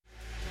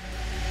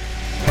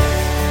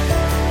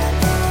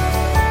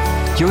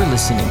You're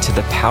listening to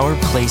the Power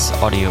Place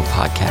audio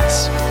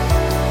podcast.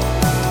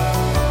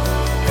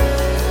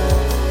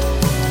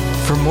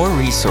 For more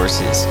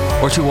resources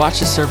or to watch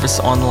the service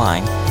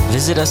online,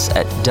 visit us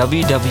at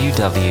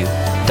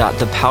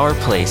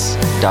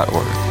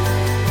www.thepowerplace.org.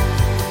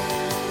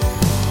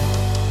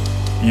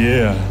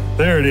 Yeah,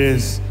 there it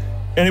is.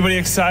 Anybody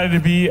excited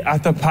to be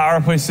at the Power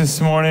Place this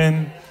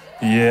morning?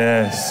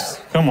 Yes,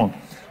 come on.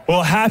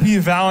 Well, happy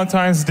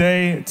Valentine's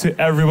Day to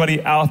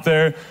everybody out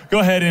there. Go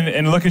ahead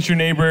and look at your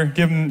neighbor.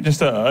 Give them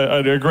just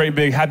a great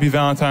big happy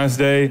Valentine's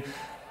Day.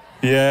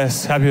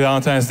 Yes, happy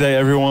Valentine's Day,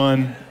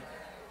 everyone.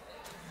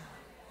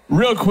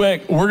 Real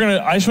quick,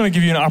 I just want to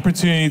give you an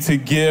opportunity to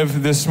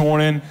give this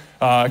morning,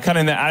 kind of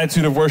in the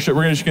attitude of worship.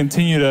 We're going to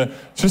continue to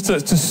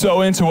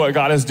sow into what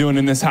God is doing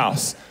in this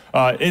house.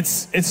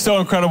 It's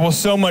so incredible,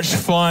 so much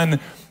fun,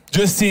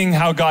 just seeing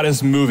how God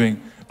is moving.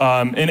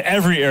 In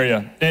every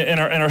area, in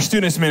our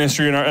students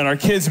ministry, in our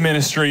kids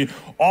ministry,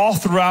 all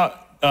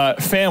throughout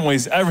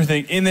families,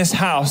 everything in this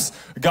house,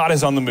 God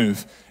is on the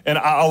move. And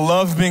I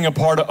love being a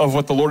part of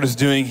what the Lord is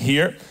doing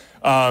here.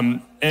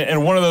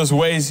 And one of those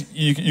ways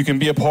you can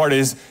be a part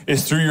is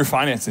through your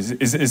finances,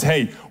 is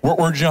hey,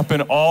 we're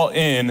jumping all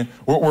in.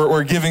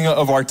 We're giving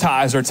of our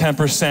tithes, our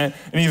 10%,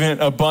 and even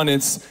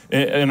abundance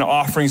in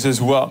offerings as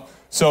well.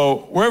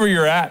 So wherever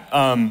you're at,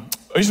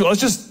 let's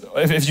just,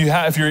 if you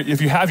have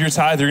your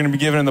tithe, you're going to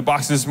be given in the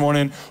box this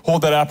morning.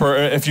 Hold that up, or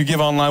if you give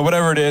online,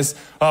 whatever it is.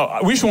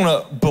 We just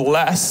want to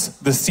bless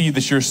the seed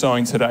that you're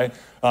sowing today.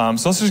 So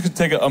let's just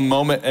take a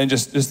moment and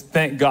just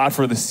thank God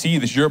for the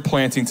seed that you're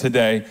planting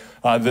today.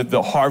 That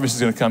the harvest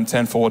is going to come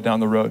tenfold down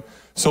the road.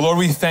 So Lord,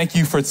 we thank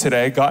you for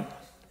today, God.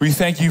 We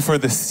thank you for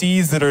the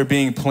seeds that are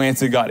being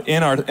planted, God,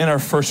 in our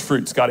first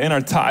fruits, God, in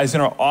our tithes,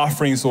 in our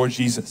offerings, Lord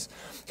Jesus.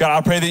 God,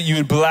 I pray that you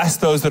would bless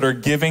those that are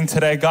giving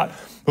today, God.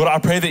 Lord, I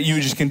pray that you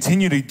would just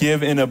continue to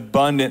give in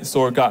abundance,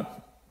 Lord God.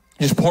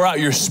 Just pour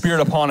out your spirit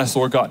upon us,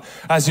 Lord God.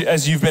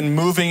 As you've been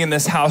moving in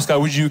this house,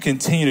 God, would you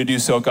continue to do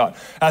so, God?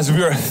 As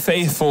we are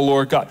faithful,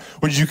 Lord God,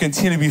 would you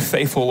continue to be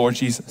faithful, Lord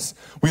Jesus?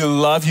 We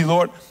love you,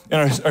 Lord,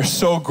 and are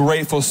so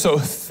grateful, so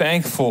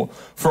thankful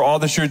for all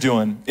that you're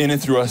doing in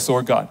and through us,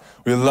 Lord God.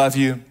 We love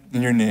you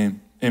in your name.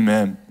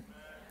 Amen.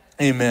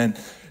 Amen.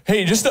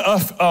 Hey, just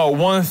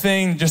one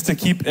thing just to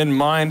keep in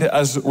mind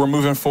as we're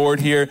moving forward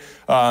here.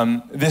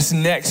 This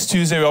next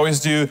Tuesday, we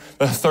always do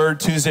the third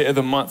Tuesday of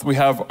the month. We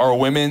have our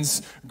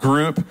women's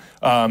group.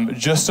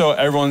 Just so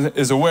everyone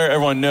is aware,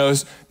 everyone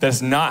knows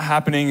that's not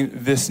happening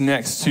this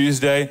next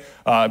Tuesday.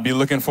 Be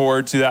looking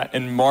forward to that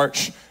in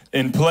March.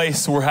 In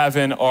place, we're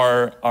having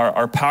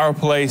our Power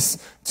Place.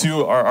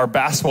 Our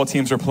basketball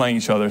teams are playing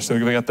each other. So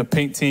we got the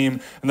pink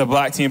team and the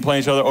black team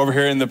playing each other over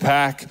here in the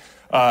pack.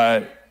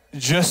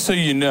 Just so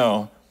you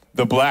know,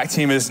 the black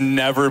team has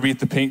never beat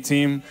the pink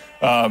team.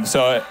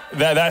 So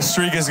that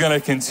streak is going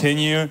to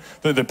continue.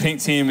 The pink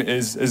team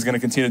is going to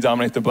continue to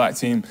dominate the black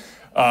team.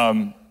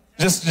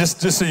 Just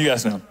so you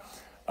guys know.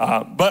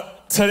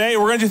 But today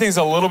we're going to do things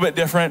a little bit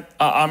different.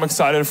 I'm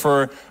excited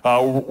for,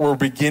 we're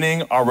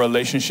beginning our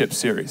relationship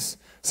series.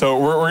 So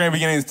we're going to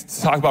begin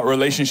to talk about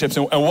relationships,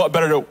 and what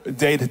better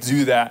day to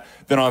do that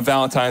than on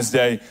Valentine's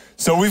Day.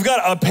 So we've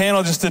got a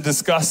panel just to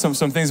discuss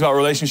some things about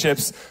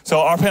relationships. So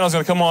our panel is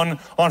going to come on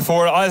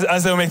forward.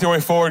 As they make their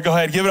way forward, go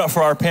ahead, give it up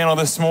for our panel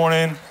this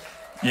morning.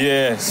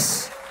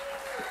 Yes.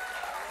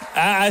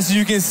 As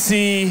you can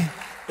see,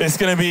 it's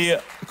going to be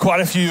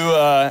quite a few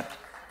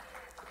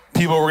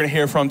people we're going to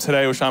hear from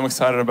today, which I'm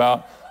excited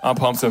about. I'm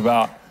pumped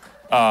about.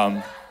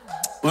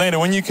 Landon,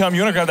 when you come,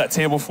 you want to grab that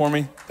table for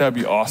me? That'd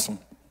be awesome.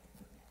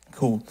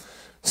 Cool.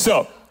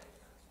 So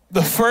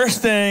the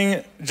first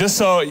thing, just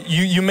so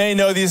you may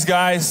know these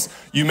guys,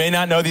 you may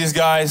not know these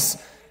guys.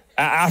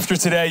 After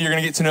today, you're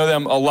going to get to know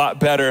them a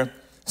lot better.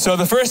 So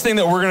the first thing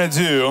that we're going to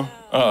do,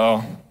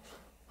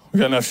 we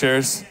got enough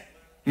chairs?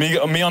 Me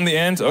on the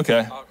end?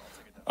 Okay.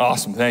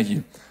 Awesome. Thank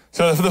you.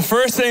 So the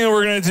first thing that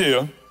we're going to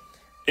do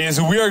is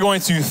we are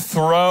going to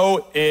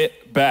throw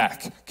it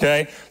back.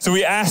 Okay. So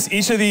we asked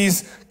each of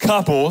these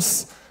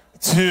couples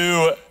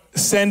to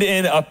send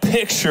in a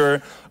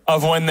picture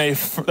of when their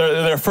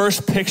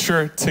first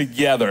picture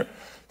together.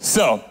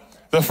 So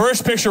the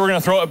first picture we're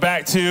going to throw it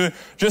back to,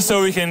 just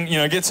so we can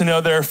get to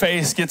know their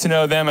face, get to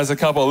know them as a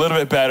couple a little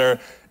bit better,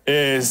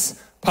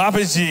 is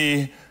Papa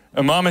G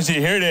and Mama G.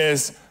 Here it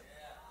is.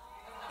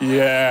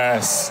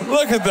 Yes.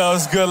 Look at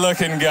those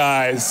good-looking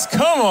guys.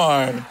 Come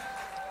on.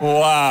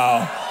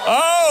 Wow.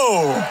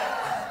 Oh.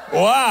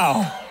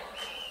 Wow.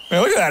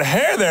 Man, look at that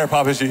hair there,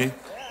 Papa G.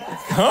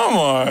 Come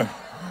on.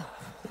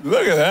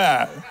 Look at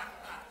that.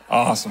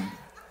 Awesome.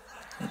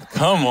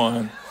 Come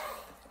on.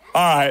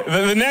 All right,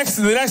 the next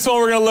one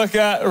we're gonna look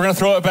at, we're gonna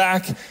throw it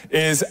back,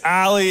 is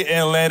Allie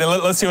and Landon.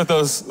 Let's see what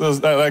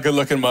that good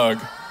looking mug.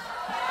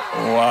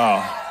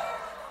 Wow,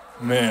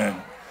 man,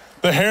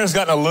 the hair's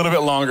gotten a little bit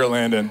longer,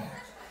 Landon,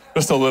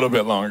 just a little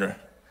bit longer.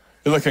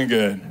 You're looking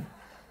good.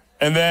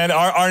 And then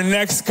our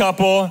next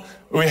couple,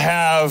 we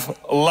have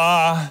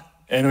La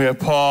and we have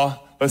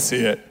Paul. Let's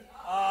see it.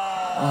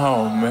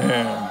 Oh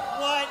man.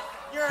 What?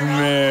 You're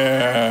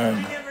Man.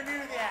 You never knew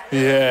that.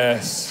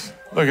 Yes.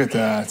 Look at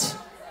that.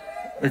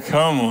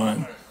 Come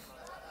on.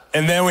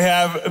 And then we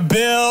have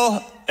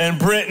Bill and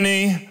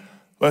Brittany.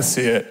 Let's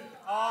see it.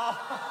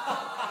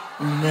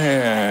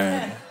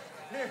 Man.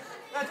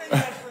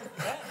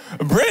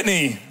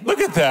 Brittany, look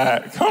at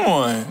that. Come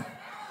on.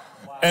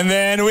 And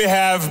then we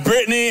have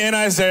Brittany and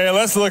Isaiah.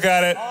 Let's look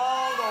at it.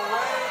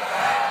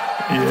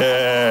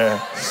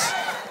 Yes.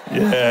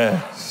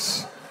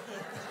 Yes.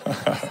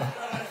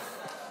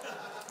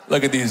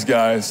 Look at these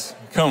guys.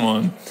 Come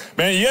on.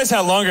 Man, you guys had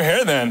longer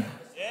hair then.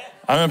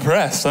 I'm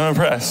impressed.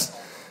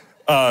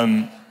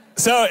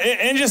 So,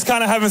 and just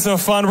kind of having some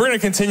fun, we're going to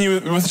continue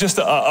with just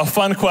a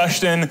fun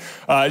question,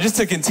 just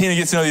to continue to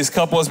get to know these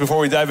couples before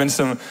we dive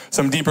into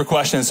some deeper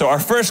questions. So our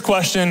first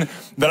question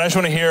that I just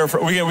want to hear,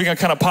 we can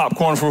kind of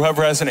popcorn for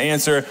whoever has an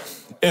answer,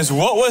 is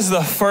what was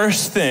the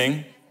first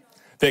thing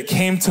that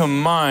came to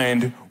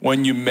mind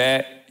when you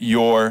met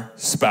your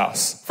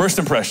spouse? First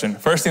impression,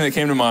 first thing that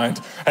came to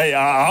mind. Hey,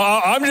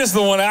 I'm just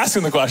the one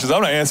asking the questions.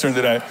 I'm not answering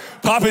today.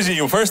 Papa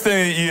G, first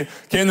thing that you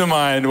came to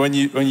mind when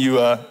you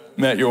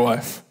met your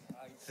wife?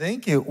 I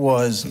think it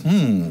was,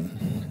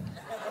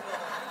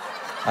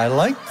 I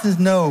like to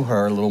know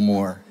her a little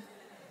more.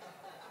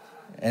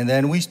 And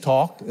then we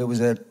talked. It was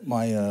at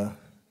my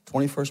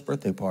 21st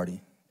birthday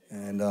party.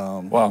 And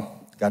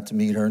got to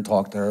meet her and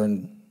talk to her,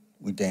 and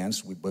we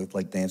danced. We both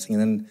like dancing.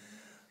 And then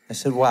I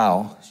said,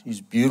 wow, she's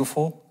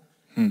beautiful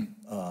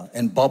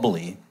and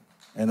bubbly.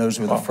 And those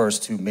were the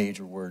first two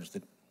major words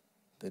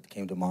that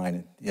came to mind.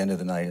 At the end of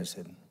the night, I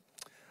said,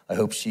 I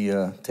hope she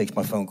takes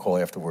my phone call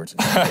afterwards.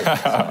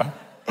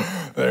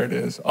 There it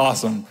is.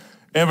 Awesome.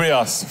 Anybody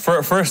else?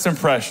 First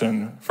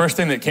impression, first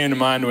thing that came to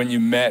mind when you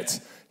met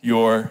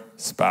your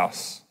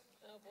spouse?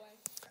 Oh,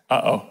 boy.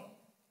 Uh-oh.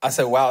 I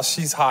said, wow,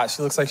 she's hot.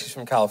 She looks like she's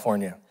from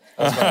California.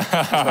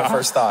 That was my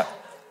first thought.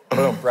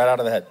 Boom, right out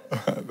of the head.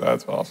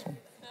 That's awesome.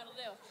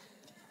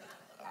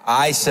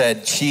 I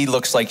said, she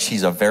looks like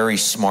she's a very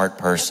smart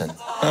person.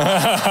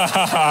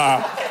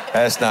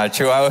 That's not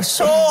true. I was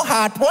so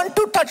hot, want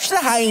to touch the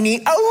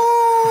hiney.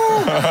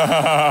 Oh!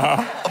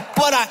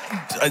 But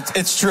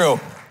it's true.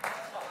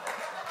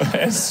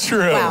 It's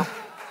true. Wow.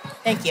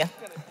 Thank you.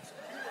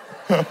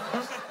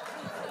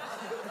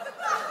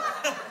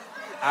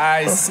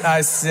 I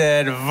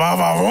said,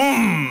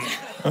 va-va-voom.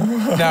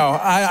 No,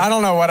 I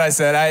don't know what I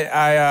said.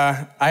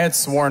 I had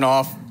sworn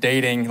off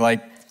dating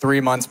like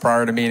 3 months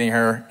prior to meeting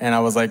her, and I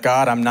was like,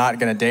 God, I'm not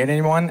going to date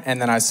anyone. And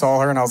then I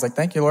saw her, and I was like,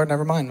 thank you, Lord,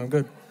 never mind, I'm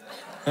good.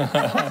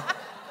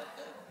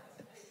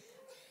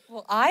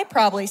 Well, I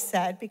probably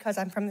said, because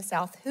I'm from the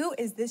South, who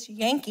is this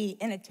Yankee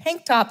in a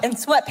tank top and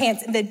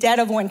sweatpants in the dead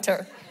of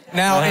winter?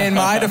 Now, in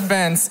my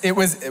defense,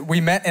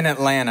 we met in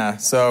Atlanta,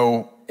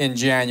 so in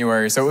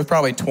January, so it was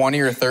probably 20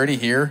 or 30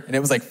 here, and it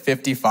was like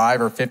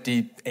 55 or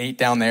 58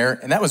 down there,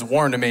 and that was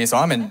warm to me, so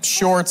I'm in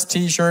shorts,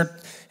 t-shirt,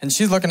 and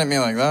she's looking at me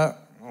like that.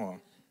 Oh.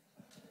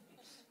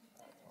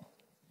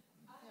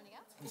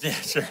 Yeah,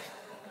 sure.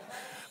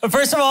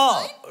 First of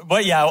all,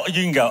 you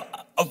can go.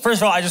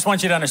 First of all, I just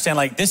want you to understand,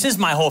 like, this is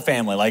my whole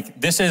family.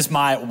 Like, this is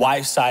my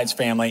wife's side's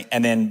family,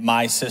 and then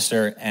my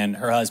sister and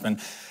her husband.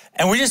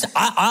 And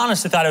I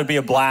honestly thought it would be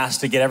a blast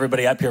to get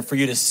everybody up here for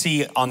you to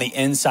see on the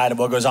inside of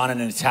what goes on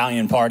in an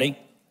Italian party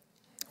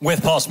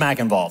with Paul Smack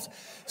involved.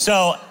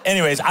 So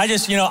anyways, I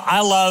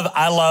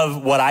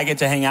love what I get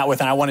to hang out with,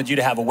 and I wanted you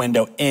to have a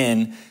window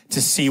in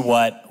to see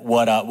what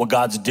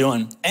God's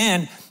doing.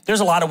 And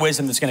there's a lot of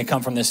wisdom that's going to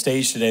come from this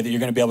stage today that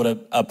you're going to be able to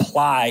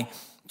apply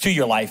to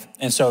your life.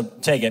 And so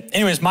take it.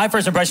 Anyways, my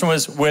first impression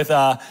was with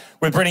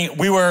Brittany.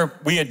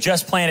 We had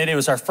just planted. It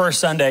was our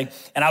first Sunday,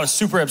 and I was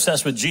super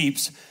obsessed with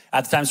Jeeps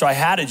at the time. So I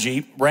had a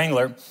Jeep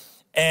Wrangler,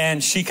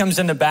 and she comes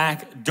in the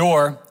back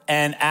door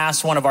and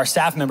asks one of our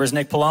staff members,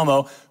 Nick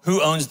Palomo,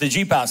 who owns the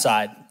Jeep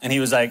outside. And he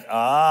was like,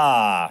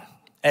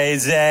 hey,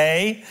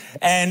 Zay.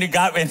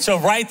 And so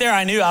right there,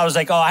 I was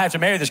like, I have to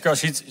marry this girl.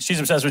 She's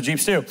obsessed with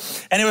Jeeps too.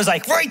 And it was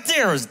like, right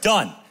there, it was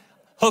done.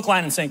 Hook,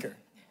 line, and sinker.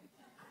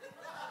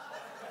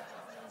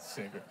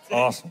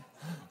 Awesome.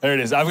 There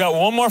it is. I've got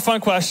one more fun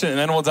question, and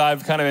then we'll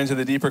dive kind of into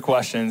the deeper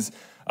questions,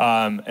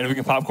 and we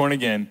can popcorn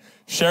again.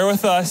 Share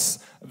with us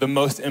the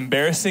most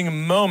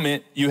embarrassing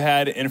moment you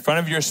had in front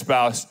of your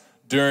spouse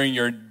during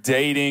your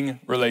dating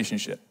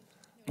relationship.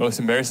 Most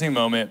embarrassing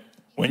moment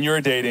when you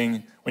were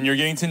dating, when you were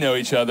getting to know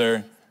each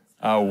other.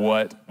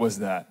 What was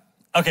that?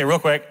 Okay, real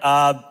quick.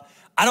 I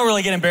don't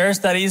really get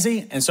embarrassed that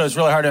easy, and so it's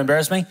really hard to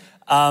embarrass me.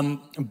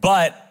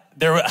 But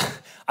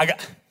I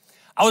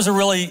was a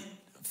really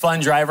fun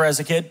driver as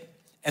a kid,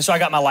 and so I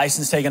got my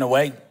license taken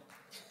away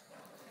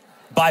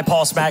by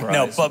Paul Smack.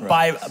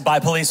 By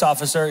police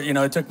officer.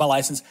 It took my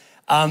license.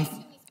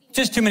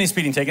 Just too many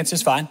speeding tickets.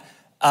 It's fine.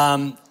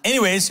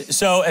 Anyways,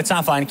 so it's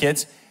not fine,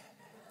 kids.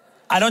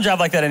 I don't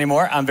drive like that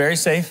anymore. I'm very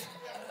safe.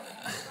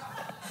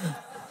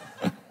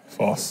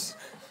 False.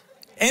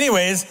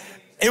 Anyways,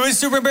 it was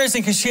super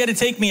embarrassing because she had to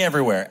take me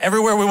everywhere.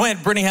 Everywhere we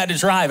went, Brittany had to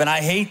drive, and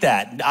I hate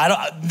that.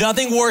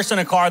 Nothing worse in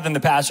a car than the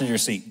passenger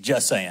seat.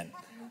 Just saying.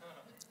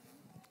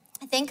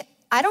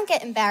 I don't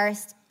get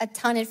embarrassed a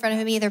ton in front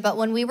of him either, but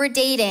when we were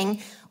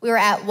dating, we were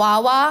at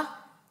Wawa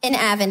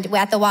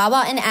at the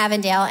Wawa in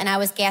Avondale, and I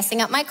was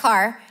gassing up my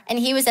car, and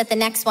he was at the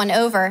next one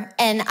over,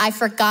 and I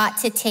forgot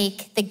to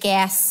take the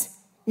gas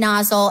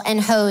nozzle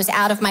and hose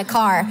out of my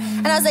car.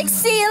 And I was like,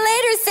 see you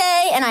later,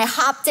 Zay. And I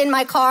hopped in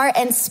my car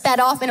and sped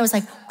off, and it was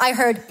like, I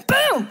heard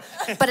boom,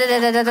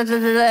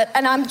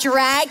 and I'm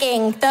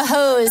dragging the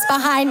hose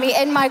behind me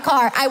in my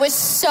car. I was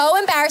so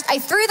embarrassed. I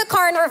threw the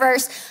car in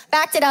reverse,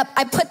 backed it up.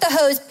 I put the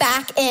hose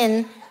back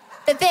in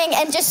the thing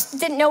and just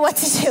didn't know what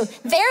to do.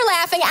 They're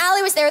laughing.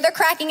 Allie was there. They're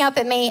cracking up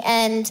at me.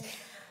 And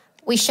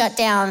we shut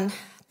down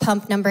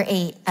pump number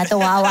 8 at the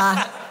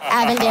Wawa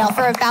Avondale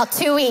for about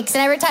 2 weeks.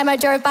 And every time I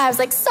drove by, I was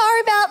like,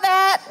 sorry about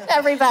that,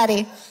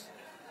 everybody.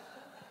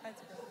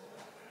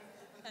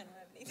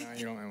 No,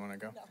 you don't want to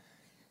go.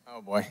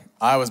 Oh, boy.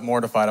 I was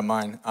mortified of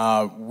mine.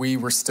 We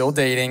were still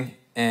dating,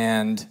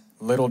 and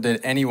little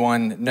did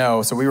anyone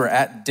know. So we were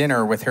at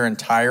dinner with her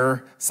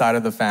entire side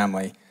of the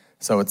family.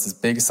 So it's this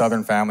big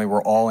Southern family.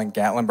 We're all in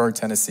Gatlinburg,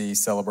 Tennessee,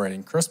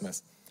 celebrating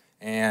Christmas.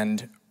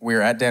 And we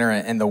were at dinner,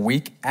 and the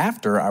week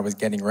after, I was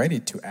getting ready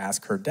to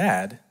ask her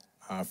dad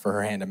for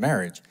her hand in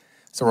marriage.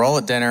 So we're all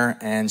at dinner,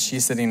 and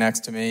she's sitting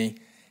next to me,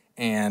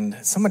 and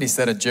somebody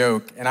said a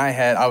joke, and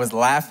I was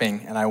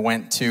laughing, and I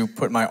went to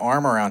put my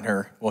arm around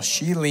her. Well,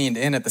 she leaned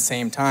in at the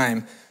same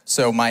time,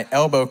 so my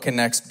elbow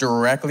connects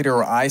directly to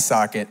her eye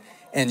socket,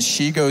 and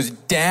she goes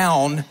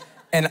down.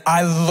 And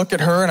I look at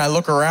her and I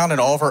look around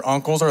and all of her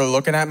uncles are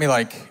looking at me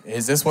like,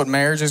 is this what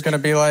marriage is going to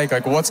be like?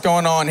 Like, what's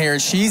going on here?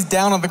 She's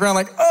down on the ground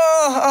like,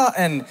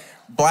 and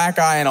black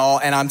eye and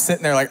all. And I'm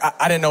sitting there like,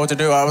 I didn't know what to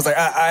do. I was like,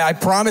 I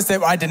promised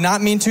that I did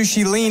not mean to.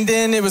 She leaned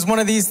in. It was one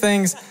of these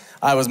things.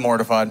 I was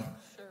mortified.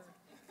 Sure.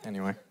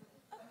 Anyway.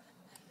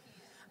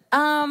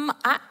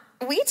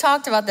 We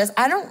talked about this.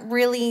 I don't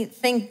really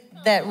think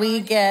that we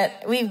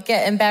get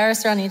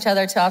embarrassed around each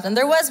other too often.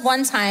 There was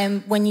one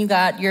time when you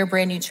got your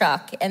brand new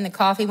truck and the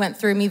coffee went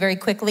through me very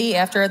quickly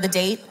after the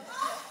date,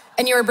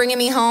 and you were bringing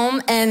me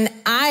home, and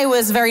I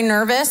was very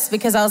nervous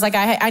because I was like,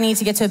 I need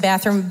to get to a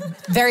bathroom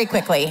very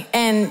quickly.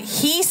 And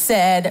he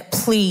said,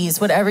 please,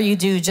 whatever you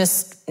do,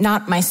 just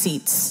not my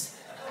seats.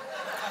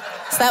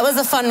 So that was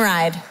a fun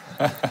ride.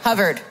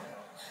 Hovered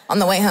on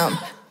the way home.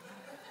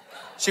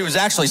 She was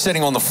actually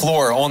sitting on the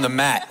floor on the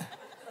mat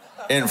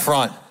in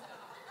front.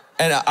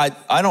 And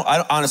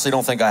I honestly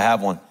don't think I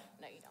have one.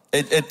 No,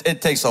 you don't.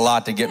 It takes a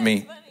lot to get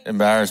me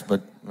embarrassed,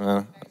 but I don't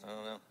know.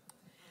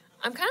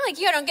 I'm kind of like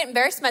you. I don't get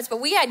embarrassed much, but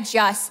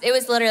it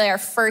was literally our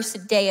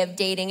first day of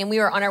dating, and we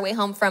were on our way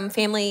home from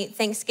family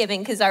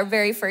Thanksgiving because our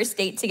very first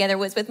date together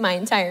was with my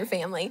entire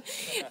family.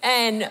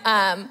 And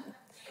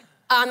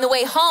on the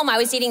way home, I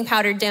was eating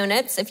powdered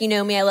donuts. If you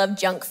know me, I love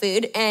junk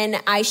food. And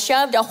I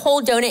shoved a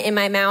whole donut in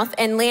my mouth,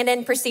 and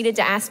Landon proceeded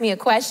to ask me a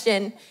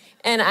question.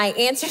 And I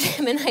answered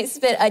him, and I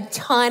spit a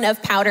ton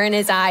of powder in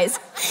his eyes.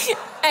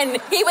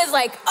 And he was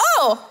like,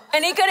 oh!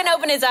 And he couldn't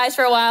open his eyes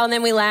for a while, and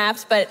then we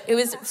laughed, but it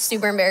was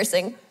super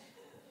embarrassing.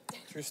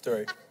 True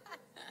story.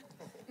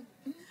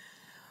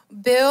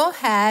 Bill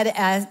had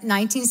a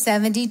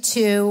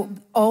 1972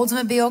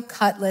 Oldsmobile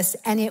Cutlass,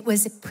 and it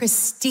was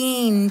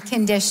pristine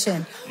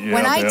condition. Yeah,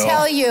 when I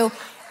tell you,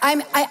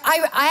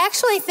 I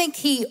actually think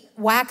he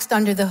waxed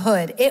under the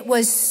hood. It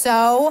was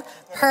so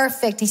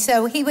perfect.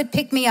 So he would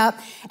pick me up,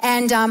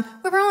 and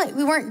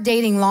we weren't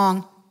dating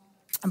long,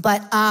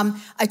 but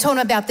I told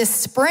him about this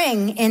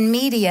spring in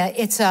Media.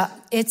 It's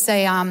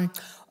an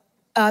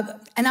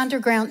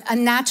underground, a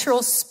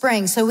natural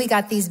spring. So we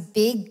got these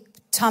big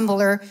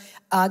tumbler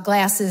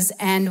glasses,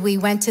 and we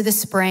went to the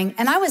spring,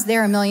 and I was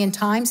there a million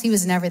times. He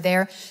was never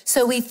there.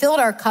 So we filled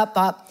our cup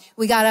up.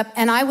 We got up,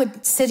 and I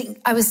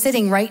was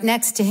sitting right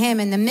next to him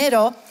in the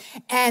middle,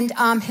 and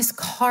his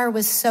car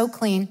was so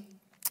clean.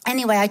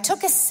 Anyway, I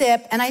took a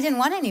sip, and I didn't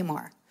want any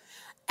more.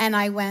 And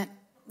I went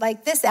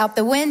like this out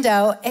the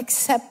window,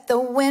 except the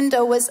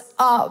window was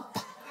up.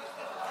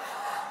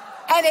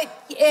 And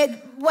it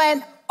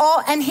went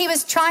all, and he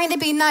was trying to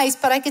be nice,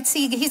 but I could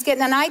see he's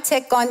getting an eye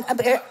tick on,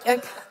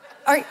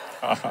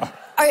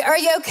 are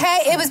you okay?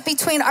 It was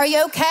between, are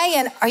you okay?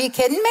 And are you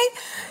kidding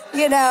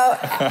me? You know,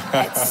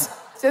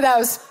 so that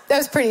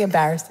was pretty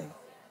embarrassing.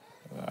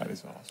 That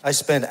is awesome. I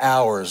spent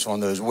hours on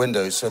those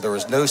windows, so there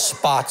was no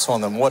spots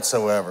on them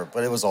whatsoever,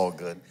 but it was all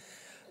good.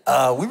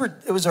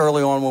 It was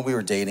early on when we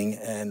were dating,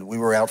 and we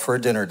were out for a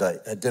dinner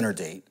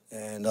date.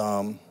 And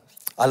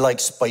I like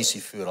spicy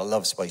food. I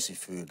love spicy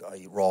food. I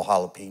eat raw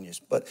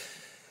jalapenos. But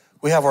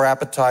we have our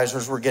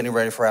appetizers. We're getting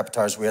ready for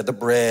appetizers. We had the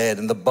bread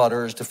and the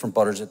butters, different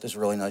butters at this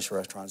really nice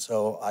restaurant.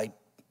 So I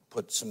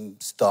put some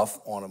stuff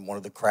on one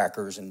of the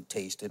crackers and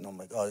tasted, and I'm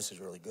like, oh, this is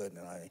really good.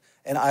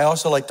 And I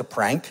also like to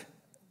prank,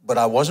 but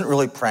I wasn't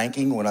really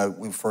pranking when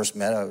we first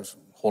met. I was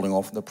holding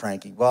off on the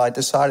pranking. Well, I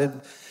decided,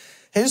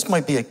 hey, this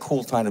might be a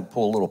cool time to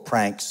pull a little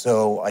prank.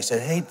 So I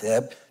said, hey,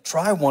 Deb,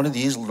 try one of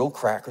these little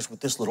crackers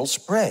with this little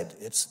spread.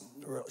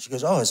 She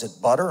goes, oh, is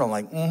it butter? I'm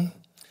like,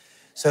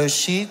 So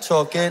she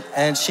took it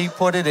and she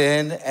put it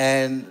in,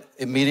 and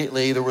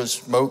immediately there was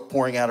smoke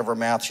pouring out of her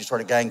mouth. She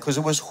started gagging because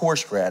it was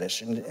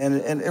horseradish, and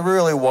it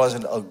really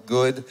wasn't a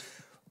good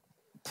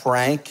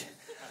prank.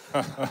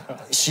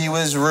 She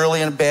was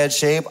really in bad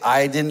shape.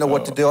 I didn't know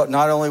what to do.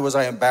 Not only was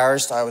I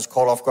embarrassed, I was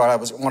caught off guard. I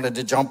wanted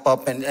to jump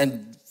up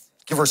and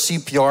give her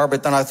CPR,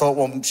 but then I thought,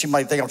 well, she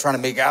might think I'm trying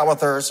to make out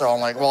with her. So I'm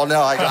like, well,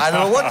 no, I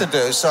don't know what to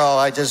do. So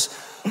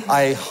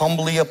I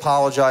humbly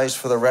apologized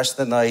for the rest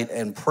of the night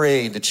and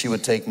prayed that she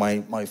would take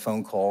my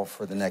phone call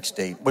for the next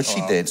date, which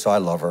she did, so I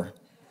love her.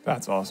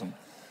 That's awesome.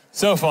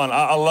 So fun.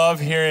 I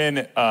love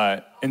hearing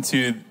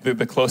into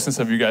the closeness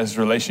of you guys'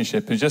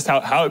 relationship and just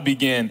how it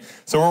began.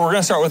 So we're going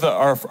to start with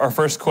our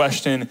first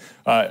question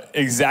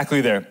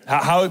exactly there,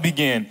 how it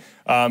began.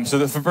 So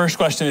the first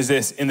question is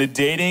this: in the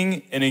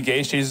dating and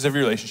engaged stages of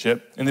your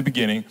relationship, in the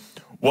beginning,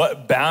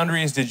 what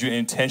boundaries did you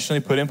intentionally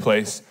put in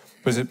place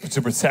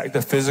to protect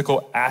the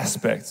physical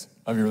aspects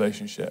of your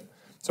relationship?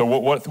 So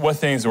what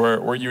things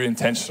were you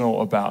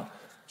intentional about?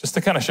 Just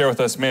to kind of share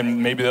with us,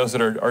 man, maybe those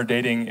that are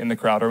dating in the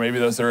crowd, or maybe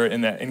those that are in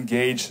that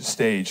engaged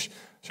stage,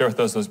 share with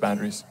us those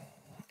boundaries.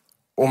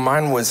 Well,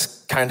 mine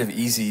was kind of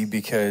easy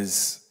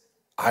because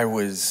I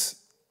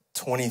was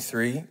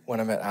 23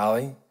 when I met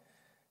Allie,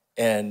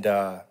 and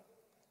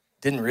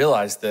didn't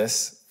realize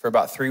this for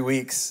about 3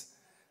 weeks,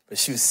 but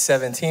she was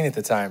 17 at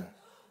the time.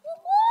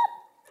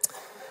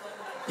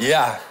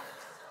 Yeah.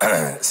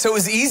 So it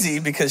was easy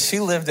because she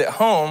lived at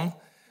home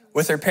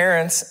with her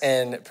parents,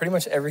 and pretty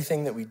much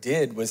everything that we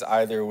did was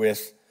either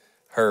with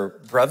her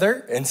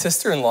brother and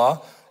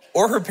sister-in-law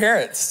or her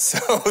parents.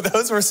 So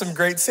those were some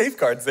great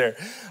safeguards there.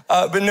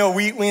 But no,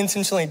 we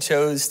intentionally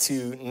chose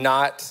to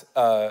not,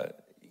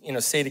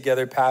 stay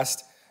together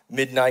past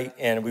midnight,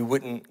 and we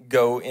wouldn't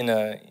go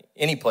in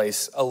any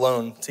place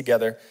alone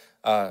together.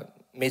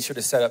 Made sure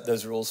to set up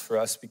those rules for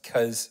us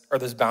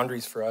those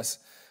boundaries for us,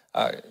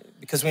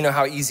 because we know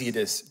how easy it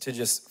is to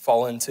just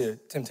fall into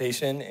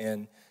temptation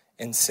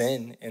and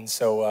sin. And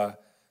so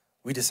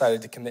we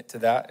decided to commit to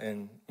that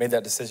and made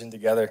that decision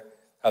together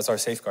as our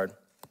safeguard.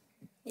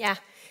 Yeah.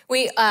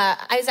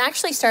 I was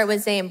actually started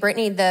with Zay and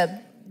Brittany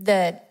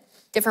the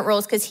different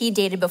rules because he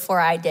dated before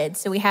I did.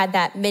 So we had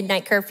that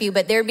midnight curfew,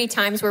 but there'd be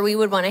times where we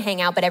would want to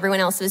hang out, but everyone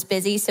else was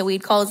busy. So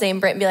we'd call Zay and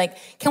Britt and be like,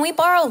 can we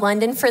borrow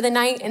London for the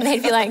night? And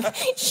they'd be like,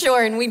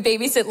 sure. And we'd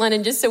babysit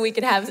London just so we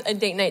could have a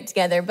date night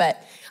together.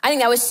 But I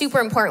think that was super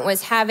important,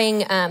 was having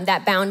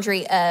that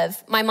boundary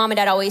of, my mom and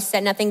dad always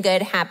said nothing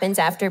good happens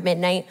after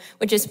midnight,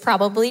 which is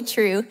probably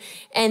true.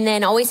 And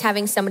then always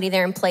having somebody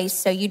there in place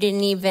so you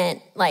didn't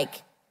even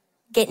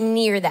get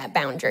near that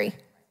boundary.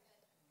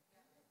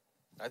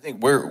 I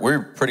think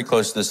we're pretty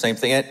close to the same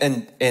thing.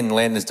 And in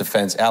Landon's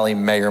defense, Allie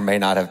may or may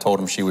not have told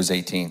him she was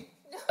 18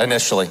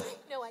 initially.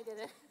 No, I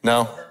didn't.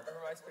 No? Her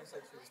MySpace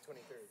said she was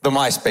 23. The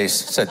MySpace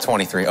said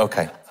 23.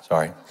 Okay,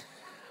 sorry.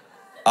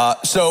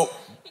 So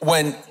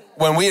when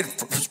we had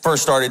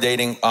first started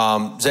dating,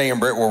 Zay and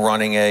Britt were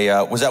running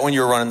was that when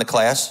you were running the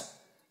class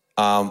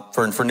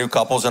for new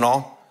couples and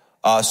all?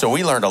 So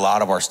we learned a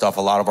lot of our stuff,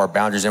 a lot of our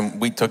boundaries,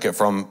 and we took it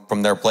from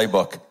their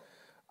playbook.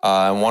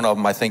 And one of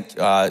them, I think,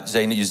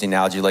 Zay used the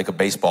analogy like a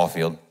baseball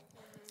field.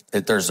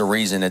 There's a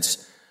reason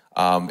it's,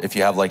 if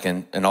you have like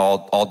an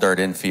all dirt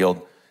infield,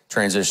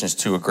 transitions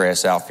to a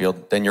grass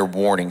outfield, then your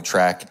warning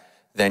track,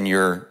 then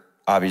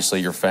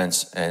obviously your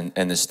fence and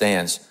the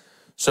stands.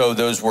 So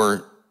those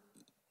were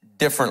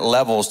different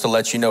levels to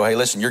let you know, hey,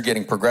 listen, you're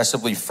getting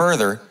progressively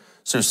further.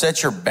 So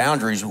set your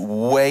boundaries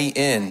way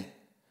in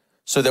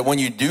so that when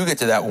you do get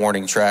to that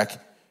warning track,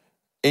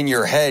 in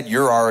your head,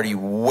 you're already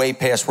way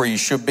past where you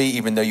should be,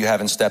 even though you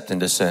haven't stepped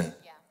into sin.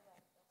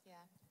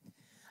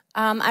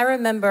 I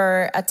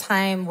remember a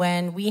time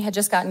when we had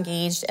just got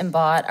engaged and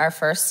bought our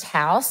first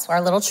house, our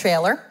little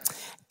trailer.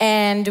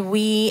 And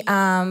we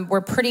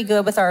were pretty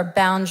good with our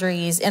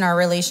boundaries in our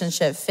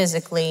relationship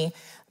physically.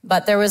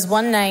 But there was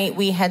one night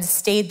we had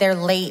stayed there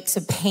late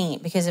to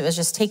paint because it was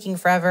just taking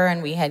forever,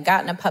 and we had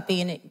gotten a puppy,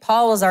 and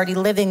Paul was already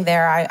living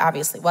there. I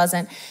obviously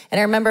wasn't. And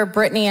I remember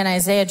Brittany and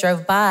Isaiah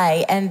drove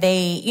by, and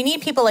you need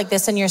people like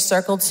this in your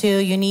circle too.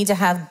 You need to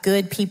have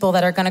good people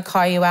that are going to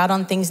call you out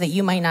on things that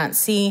you might not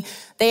see.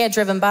 They had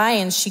driven by,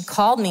 and she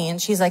called me,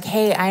 and she's like,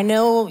 hey, I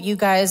know you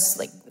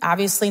guys,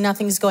 obviously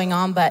nothing's going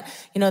on, but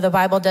the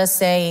Bible does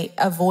say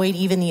avoid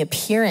even the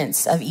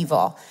appearance of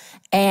evil.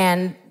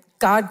 And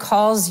God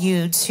calls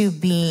you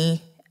to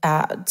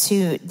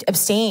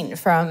abstain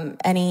from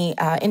any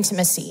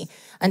intimacy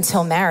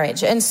until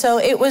marriage. And so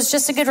it was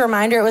just a good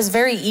reminder. It was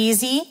very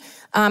easy.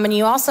 And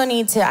you also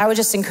I would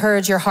just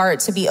encourage your heart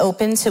to be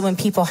open to when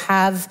people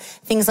have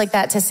things like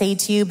that to say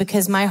to you,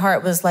 because my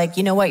heart was like,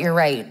 you know what, you're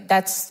right.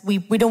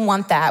 We don't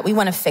want that. We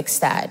want to fix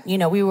that.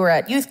 We were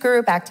at youth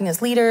group acting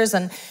as leaders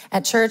and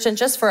at church and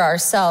just for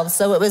ourselves.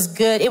 So it was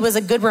good. It was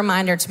a good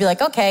reminder to be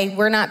like, okay,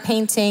 we're not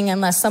painting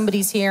unless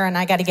somebody's here and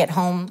I got to get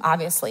home,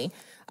 obviously.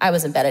 I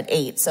was in bed at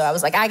 8, so I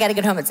was like, I got to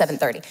get home at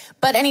 7:30.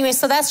 But anyway,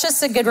 so that's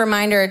just a good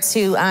reminder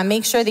to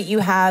make sure that you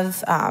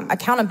have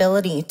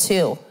accountability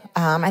too.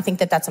 I think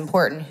that's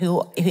important,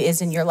 who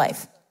is in your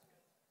life.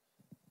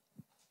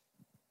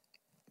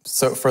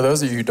 So for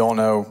those of you who don't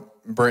know,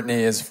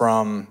 Brittany is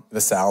from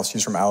the South.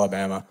 She's from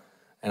Alabama,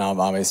 and I'm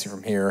obviously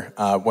from here.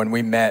 When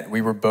we met,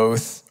 we were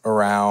both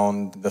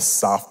around the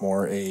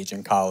sophomore age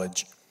in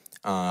college.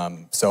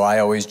 So I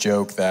always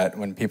joke that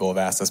when people have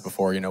asked us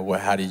before,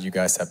 how do you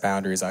guys set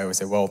boundaries? I always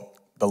say, well,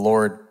 the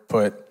Lord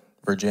put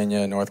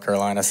Virginia, North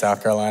Carolina,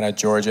 South Carolina,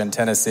 Georgia, and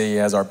Tennessee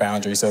as our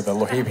boundary. So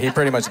he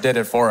pretty much did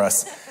it for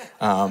us.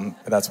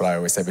 That's what I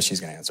always say, but she's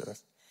going to answer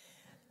this.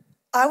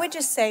 I would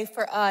just say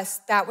for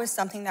us, that was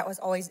something that was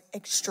always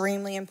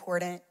extremely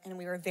important, and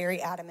we were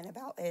very adamant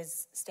about,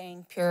 is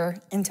staying pure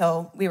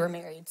until we were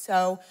married.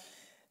 So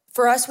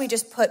for us, we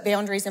just put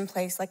boundaries in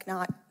place, like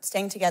not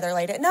staying together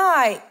late at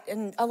night.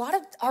 And a lot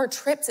of our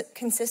trips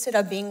consisted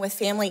of being with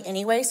family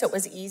anyway, so it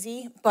was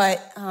easy.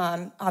 But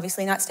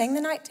obviously not staying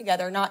the night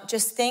together, not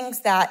just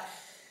things that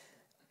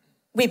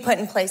we put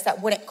in place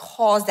that wouldn't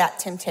cause that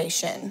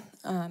temptation.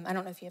 I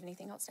don't know if you have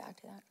anything else to add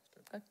to that.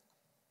 Good.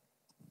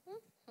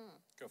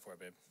 Go for it,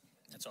 babe.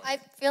 That's all. I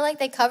feel like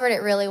they covered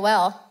it really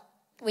well.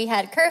 We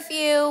had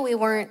curfew, we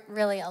weren't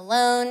really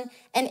alone,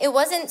 and it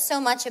wasn't so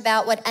much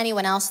about what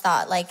anyone else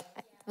thought. Like,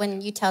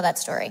 when you tell that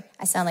story,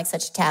 I sound like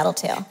such a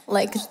tattletale.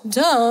 Like,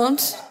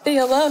 don't be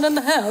alone in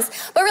the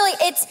house. But really,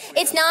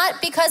 it's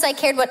not because I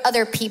cared what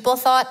other people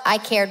thought. I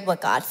cared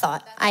what God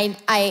thought.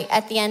 I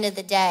at the end of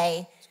the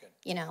day,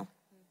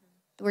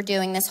 we're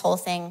doing this whole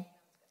thing,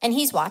 and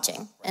He's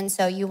watching. And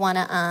so you want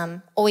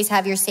to always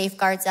have your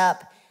safeguards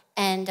up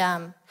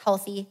and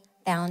healthy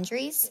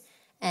boundaries.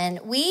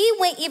 And we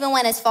even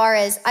went as far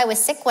as, I was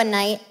sick one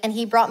night, and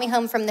he brought me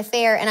home from the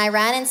fair, and I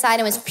ran inside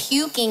and was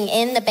puking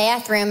in the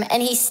bathroom,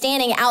 and he's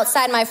standing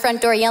outside my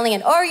front door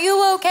yelling, "Are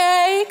you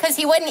okay?" Because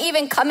he wouldn't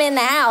even come in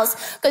the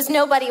house because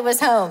nobody was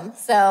home.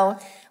 So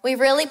we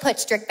really put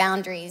strict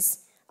boundaries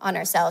on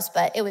ourselves,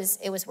 but it was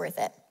worth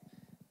it.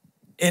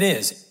 It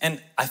is.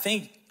 And I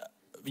think,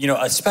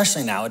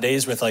 especially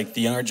nowadays with like the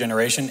younger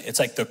generation, it's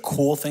like the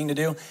cool thing to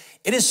do.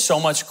 It is so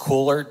much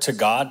cooler to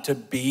God to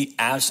be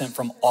absent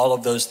from all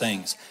of those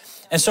things.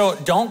 And so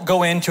don't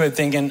go into it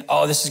thinking,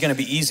 oh, this is going to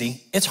be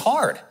easy. It's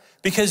hard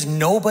because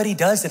nobody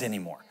does it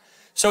anymore.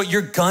 So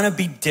you're going to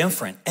be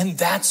different, and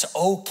that's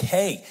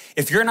okay.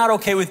 If you're not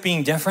okay with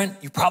being different,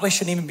 you probably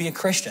shouldn't even be a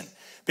Christian,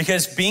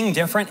 because being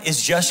different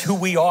is just who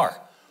we are.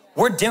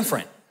 We're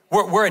different.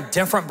 We're a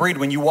different breed.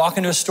 When you walk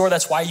into a store,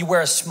 that's why you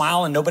wear a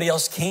smile and nobody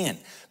else can,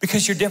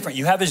 because you're different.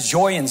 You have His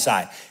joy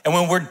inside. And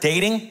when we're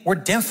dating, we're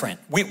different.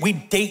 We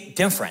date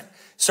different.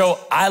 So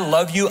I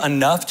love you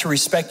enough to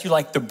respect you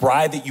like the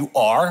bride that you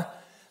are.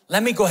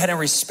 Let me go ahead and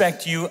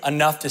respect you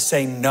enough to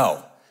say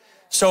no.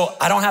 So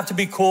I don't have to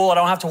be cool. I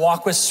don't have to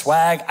walk with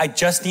swag. I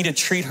just need to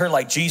treat her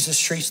like Jesus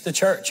treats the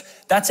church.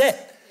 That's it.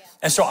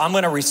 And so I'm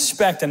going to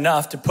respect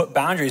enough to put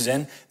boundaries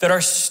in that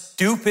are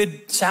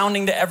stupid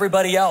sounding to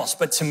everybody else.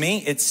 But to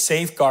me, it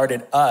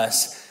safeguarded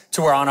us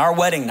to where on our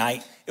wedding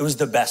night, it was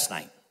the best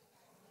night.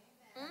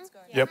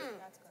 Yep.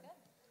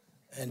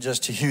 And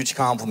just a huge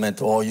compliment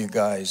to all you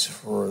guys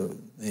for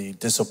the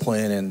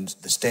discipline and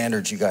the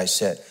standards you guys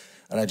set.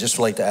 And I'd just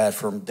like to add,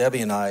 from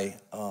Debbie and I,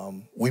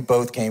 we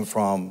both came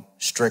from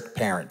strict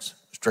parents,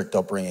 strict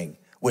upbringing,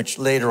 which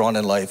later on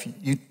in life,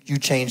 you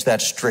changed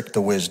that strict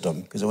to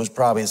wisdom, because it was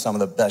probably some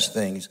of the best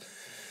things.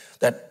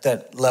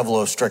 That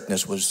level of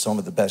strictness was some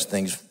of the best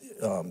things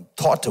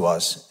taught to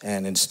us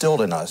and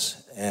instilled in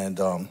us. And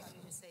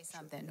say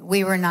something.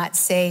 We were not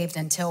saved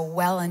until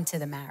well into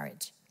the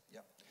marriage.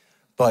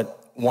 But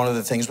one of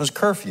the things was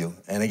curfew.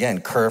 And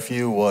again,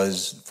 curfew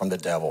was from the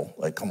devil.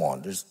 Like, come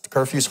on,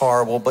 curfew's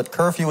horrible, but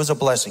curfew is a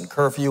blessing.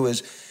 Curfew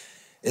is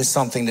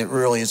something that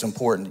really is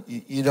important.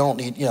 You don't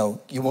need,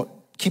 you want,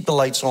 keep the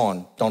lights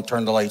on, don't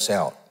turn the lights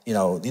out.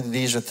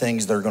 These are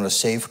things that are going to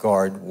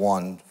safeguard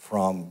one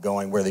from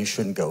going where they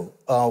shouldn't go.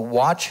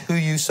 Watch who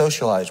you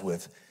socialize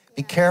with.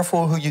 Be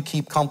careful who you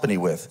keep company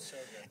with.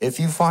 If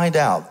you find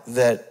out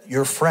that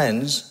your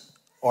friends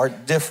are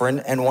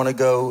different and want to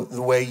go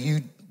the way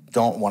you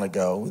don't want to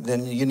go,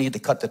 then you need to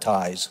cut the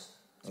ties.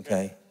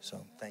 Okay?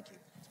 So, thank you.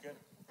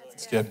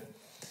 It's good.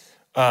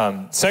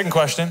 Second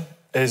question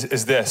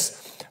is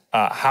this.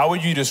 How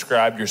would you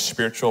describe your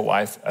spiritual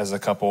life as a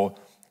couple,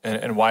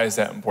 and why is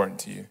that important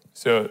to you?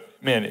 So,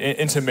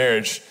 into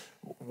marriage,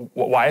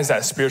 why is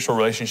that spiritual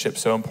relationship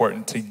so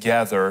important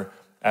together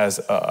as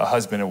a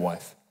husband and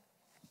wife?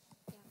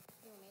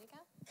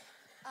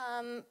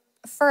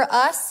 For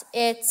us,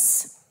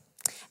 it's,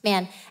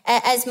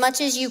 as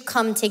much as you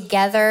come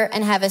together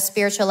and have a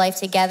spiritual life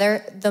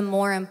together, the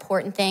more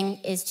important thing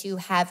is to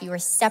have your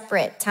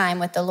separate time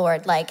with the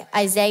Lord. Like,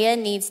 Isaiah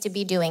needs to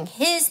be doing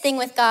his thing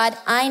with God.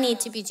 I need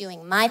to be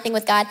doing my thing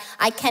with God.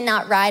 I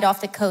cannot ride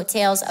off the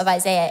coattails of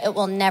Isaiah. It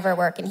will never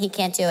work, and he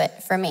can't do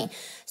it for me.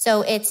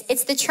 So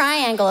it's the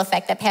triangle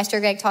effect that Pastor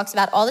Greg talks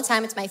about all the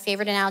time. It's my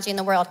favorite analogy in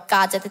the world.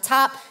 God's at the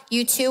top.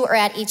 You two are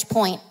at each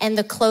point. And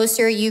the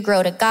closer you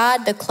grow to God,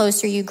 the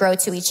closer you grow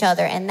to each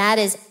other. And that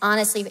is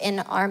honestly in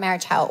our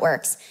marriage how it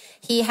works.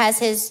 He has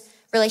his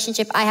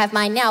relationship. I have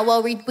mine now.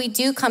 Well, we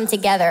do come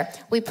together.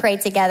 We pray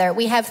together.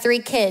 We have 3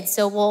 kids,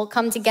 so we'll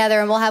come together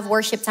and we'll have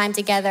worship time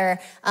together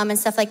and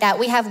stuff like that.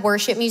 We have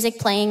worship music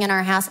playing in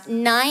our house.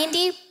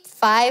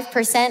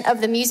 95%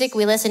 of the music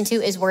we listen to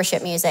is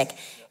worship music.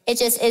 It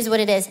just is what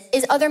it is.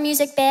 Is other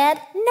music bad?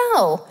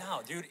 No.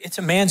 No, dude, It's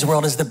a Man's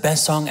World is the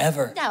best song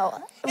ever.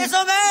 No. It's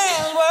a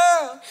man's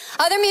world.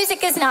 Other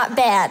music is not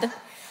bad.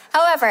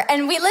 However,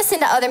 and we listen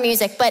to other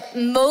music, but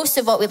most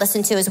of what we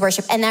listen to is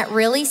worship, and that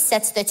really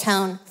sets the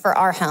tone for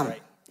our home.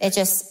 Right. It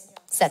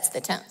just sets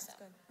the tone.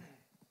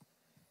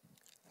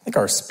 I think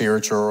our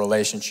spiritual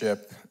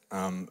relationship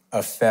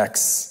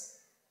affects,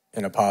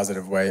 in a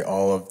positive way,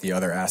 all of the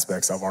other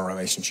aspects of our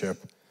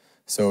relationship.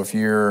 So if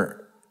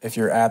you're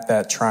at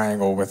that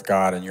triangle with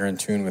God and you're in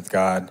tune with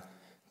God,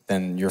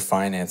 then your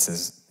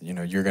finances,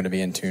 you're going to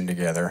be in tune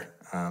together.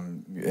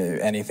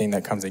 Anything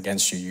that comes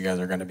against you, you guys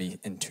are going to be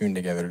in tune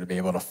together to be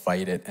able to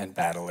fight it and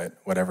battle it,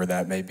 whatever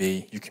that may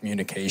be. Your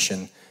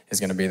communication is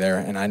going to be there.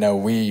 And I know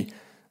we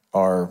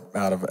are,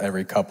 out of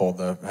every couple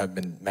that have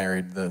been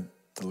married the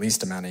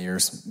least amount of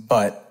years,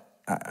 but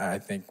I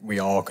think we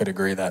all could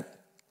agree that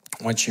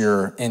once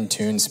you're in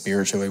tune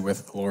spiritually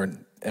with the Lord,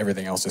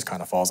 everything else just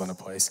kind of falls into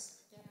place.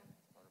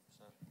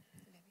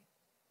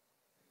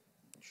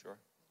 Sure.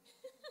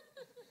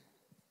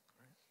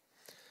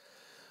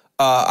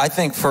 I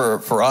think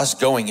for us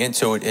going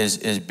into it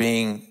is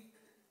being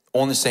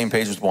on the same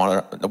page with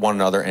one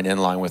another and in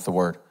line with the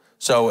word.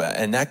 So,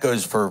 and that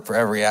goes for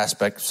every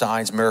aspect,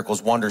 signs,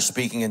 miracles, wonders,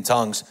 speaking in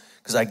tongues,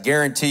 because I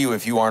guarantee you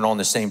if you aren't on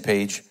the same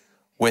page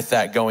with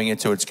that going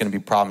into it, it's going to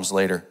be problems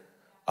later.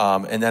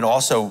 And then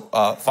also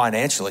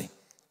financially,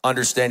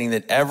 understanding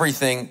that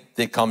everything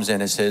that comes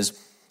in is his.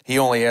 He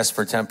only asks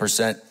for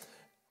 10%.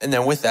 And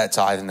then with that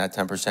tithe and that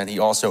 10%, he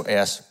also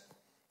asks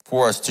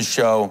for us to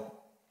show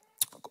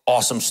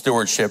awesome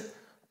stewardship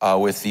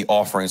with the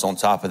offerings on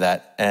top of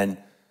that. And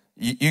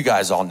you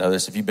guys all know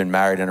this. If you've been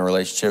married in a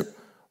relationship,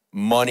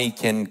 money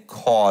can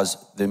cause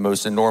the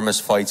most enormous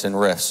fights and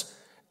rifts.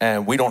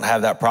 And we don't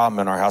have that problem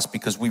in our house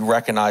because we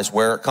recognize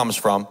where it comes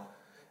from.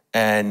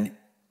 And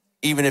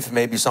even if it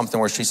may be something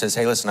where she says,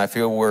 hey, listen, I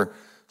feel we're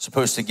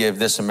supposed to give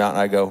this amount.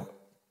 And I go,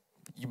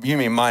 you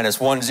mean minus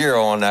 10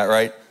 on that,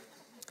 right?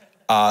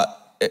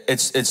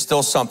 It's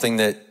still something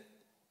that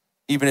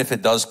even if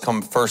it does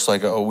come first,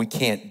 like, oh, we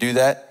can't do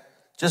that,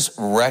 just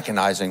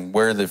recognizing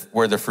where the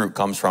fruit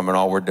comes from and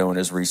all we're doing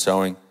is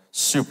resowing.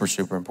 Super,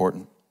 super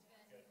important.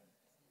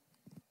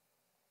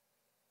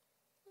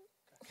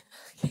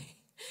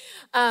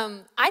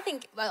 I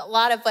think a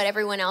lot of what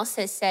everyone else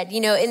has said,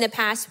 in the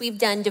past, we've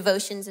done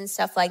devotions and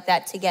stuff like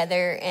that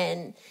together.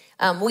 And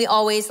we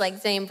always,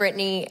 like Zay and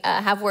Brittany,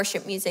 have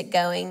worship music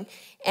going.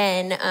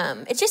 And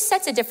it just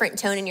sets a different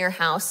tone in your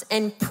house.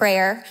 And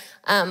prayer.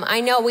 I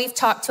know we've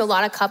talked to a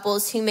lot of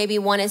couples who maybe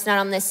one is not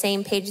on the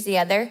same page as the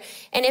other.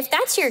 And if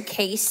that's your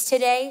case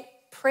today,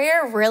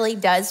 prayer really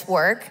does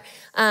work.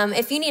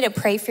 If you need to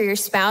pray for your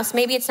spouse,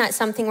 maybe it's not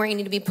something where you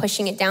need to be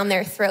pushing it down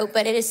their throat,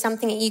 but it is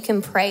something that you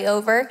can pray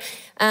over.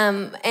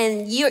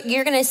 And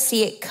you're going to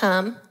see it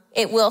come.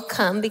 It will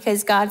come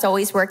because God's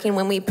always working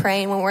when we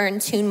pray and when we're in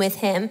tune with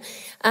him.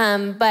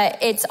 But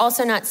it's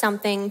also not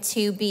something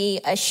to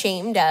be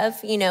ashamed of,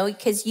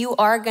 because you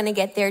are going to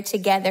get there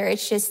together.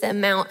 It's just the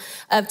amount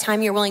of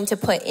time you're willing to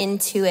put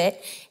into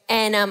it.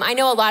 And I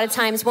know a lot of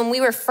times when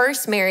we were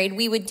first married,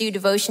 we would do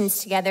devotions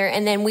together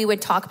and then we would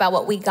talk about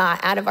what we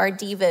got out of our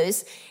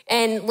devos.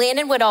 And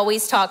Landon would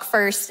always talk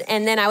first.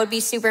 And then I would be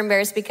super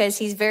embarrassed because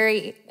he's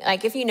very,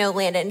 if you know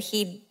Landon,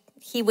 he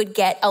would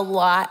get a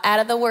lot out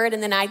of the word.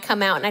 And then I'd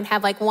come out and I'd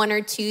have one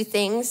or two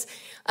things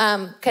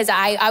because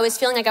I was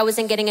feeling like I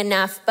wasn't getting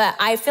enough. But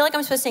I feel like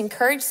I'm supposed to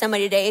encourage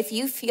somebody today. If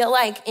you feel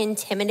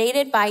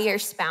intimidated by your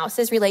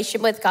spouse's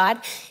relationship with God,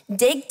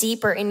 dig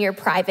deeper in your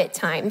private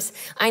times.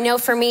 I know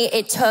for me,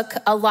 it took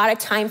a lot of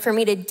time for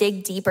me to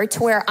dig deeper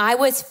to where I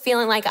was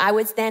feeling like I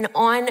was then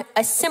on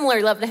a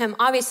similar level to him.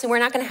 Obviously, we're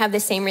not going to have the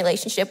same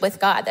relationship with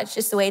God. That's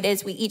just the way it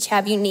is. We each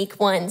have unique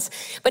ones.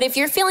 But if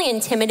you're feeling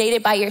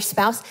intimidated by your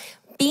spouse,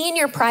 be in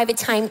your private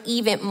time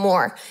even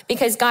more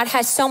because God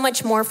has so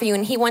much more for you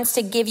and he wants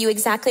to give you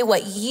exactly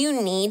what you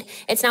need.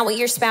 It's not what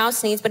your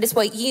spouse needs, but it's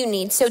what you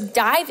need. So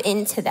dive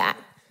into that.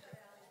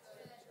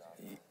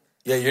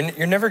 Yeah,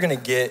 you're never going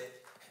to get,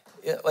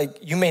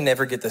 you may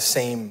never get the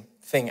same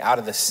thing out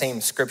of the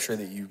same scripture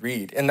that you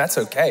read. And that's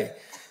okay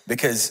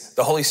because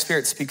the Holy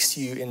Spirit speaks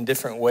to you in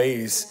different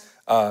ways.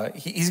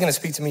 He's going to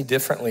speak to me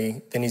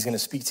differently than he's going to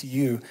speak to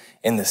you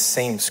in the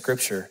same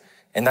scripture.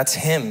 And that's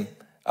him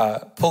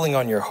pulling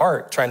on your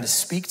heart, trying to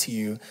speak to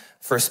you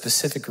for a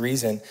specific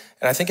reason.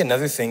 And I think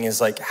another thing is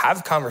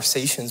have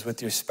conversations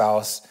with your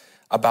spouse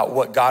about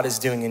what God is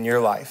doing in your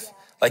life.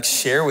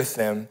 Share with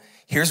them,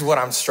 here's what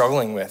I'm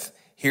struggling with.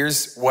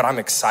 Here's what I'm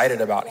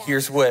excited about.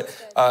 Here's what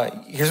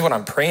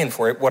I'm praying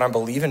for, what I'm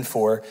believing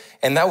for.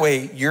 And that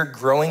way you're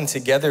growing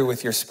together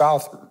with your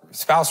spouse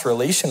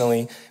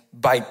relationally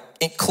by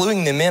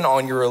including them in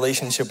on your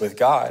relationship with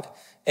God.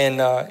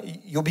 And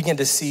you'll begin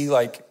to see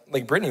like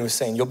Brittany was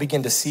saying, you'll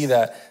begin to see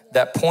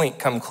that point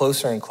come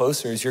closer and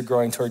closer as you're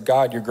growing toward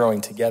God, you're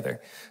growing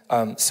together.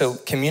 So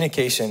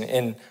communication,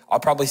 and I'll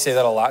probably say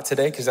that a lot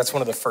today because that's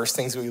one of the first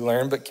things that we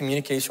learn, but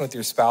communication with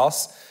your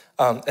spouse,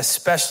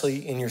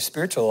 especially in your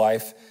spiritual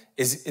life,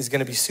 is going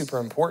to be super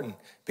important,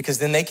 because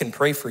then they can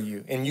pray for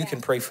you and you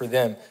can pray for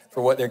them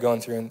for what they're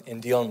going through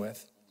and dealing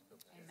with.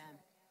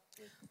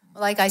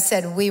 Like I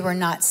said, we were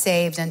not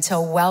saved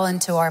until well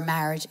into our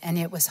marriage, and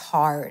it was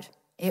hard.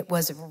 It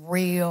was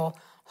real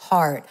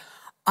hard.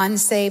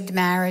 Unsaved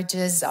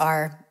marriages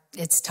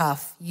it's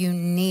tough. You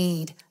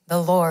need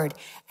the Lord.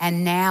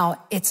 And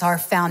now it's our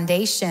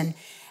foundation.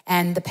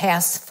 And the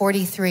past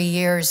 43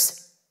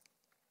 years,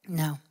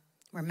 no,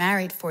 we're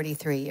married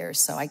 43 years,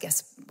 so I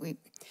guess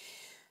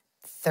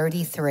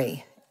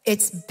 33.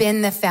 It's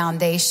been the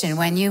foundation.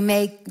 When you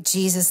make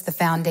Jesus the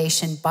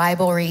foundation,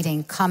 Bible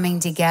reading, coming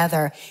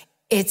together,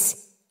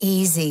 it's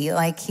easy.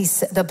 Like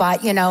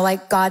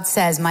like God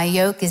says, my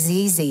yoke is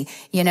easy.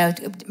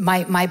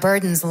 My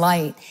burden's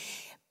light.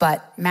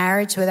 But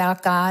marriage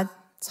without God,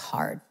 it's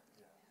hard.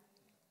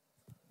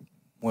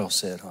 Well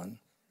said, hon.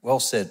 Well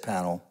said,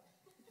 panel.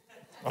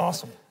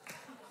 Awesome.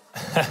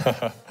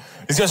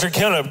 These guys are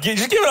killing it.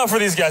 Just give it up for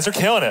these guys. They're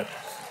killing it.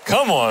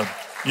 Come on.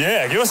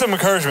 Yeah, give us some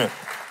encouragement.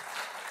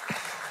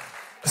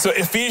 So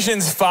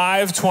Ephesians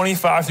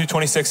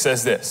 5:25-26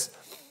 says this: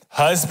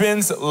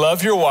 husbands,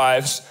 love your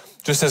wives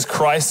just as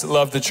Christ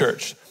loved the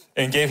church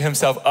and gave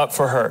himself up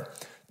for her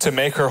to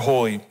make her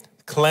holy,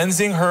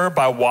 cleansing her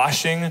by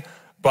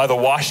the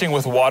washing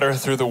with water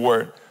through the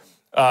word.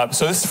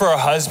 So this is for our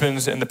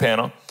husbands in the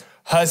panel.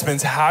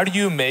 Husbands, how do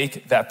you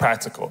make that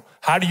practical?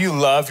 How do you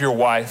love your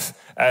wife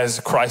as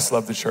Christ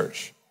loved the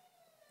church?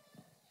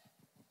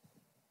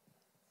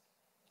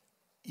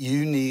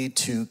 You need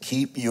to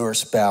keep your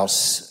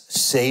spouse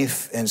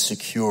safe and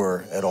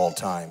secure at all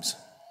times.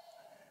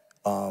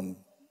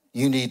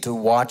 You need to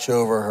watch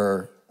over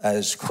her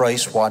as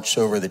Christ watched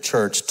over the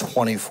church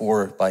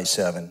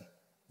 24/7.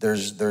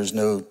 There's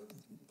no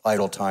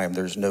idle time.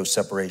 There's no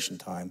separation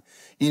time.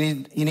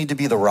 You need to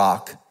be the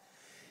rock.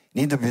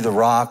 You need to be the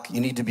rock.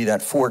 You need to be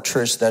that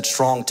fortress, that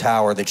strong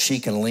tower that she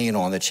can lean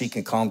on, that she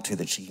can come to,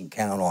 that she can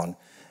count on.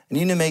 And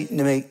you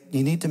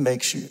need to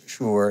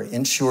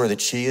ensure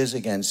that she is,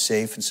 again,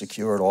 safe and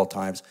secure at all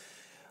times.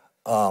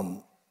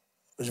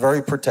 Was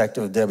very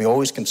protective of Debbie,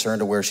 always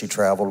concerned of where she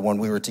traveled when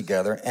we were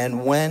together.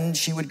 And when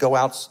she would go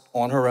out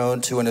on her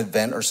own to an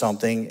event or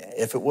something,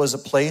 if it was a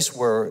place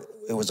where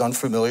it was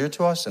unfamiliar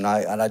to us and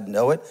I didn't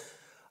know it,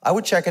 I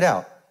would check it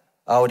out.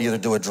 I would either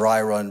do a dry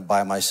run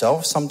by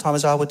myself.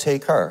 Sometimes I would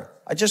take her.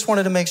 I just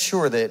wanted to make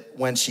sure that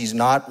when she's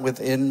not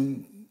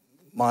within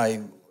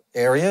my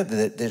area,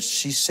 that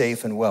she's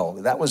safe and well.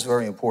 That was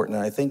very important.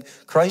 And I think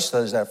Christ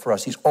does that for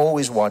us. He's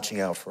always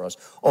watching out for us,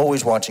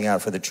 always watching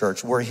out for the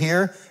church. We're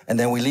here, and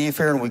then we leave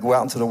here and we go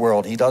out into the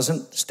world. He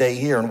doesn't stay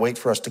here and wait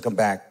for us to come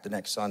back the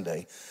next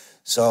Sunday.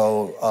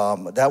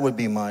 So that would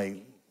be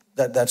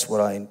that's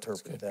what I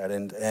interpret that.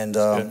 And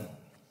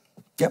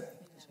yep.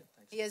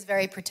 He is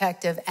very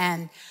protective,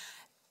 and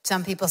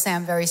some people say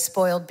I'm very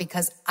spoiled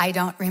because I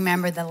don't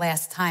remember the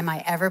last time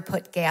I ever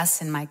put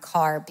gas in my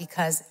car,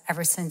 because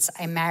ever since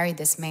I married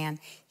this man,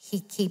 he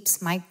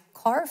keeps my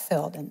car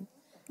filled, and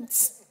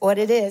it's what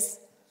it is.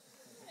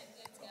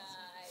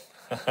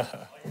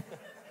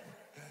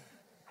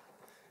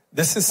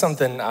 This is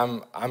something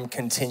I'm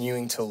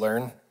continuing to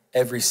learn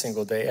every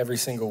single day, every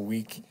single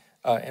week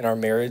in our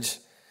marriage.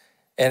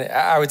 And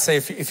I would say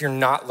if you're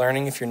not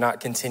learning, if you're not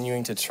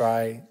continuing to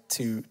try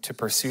to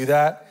pursue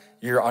that,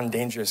 you're on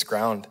dangerous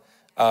ground,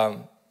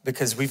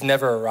 because we've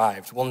never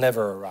arrived. We'll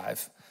never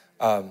arrive.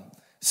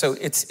 So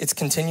it's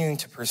continuing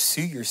to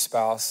pursue your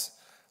spouse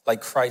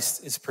like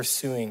Christ is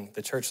pursuing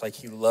the church, like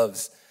he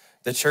loves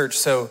the church.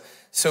 So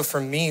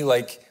for me,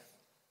 like,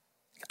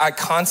 I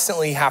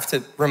constantly have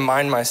to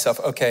remind myself,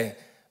 okay,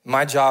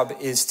 my job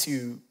is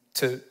to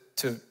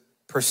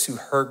pursue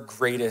her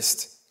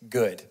greatest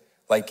good.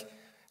 Like,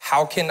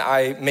 how can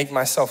I make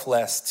myself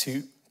less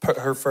to put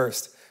her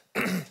first?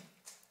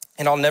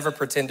 And I'll never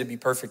pretend to be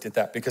perfect at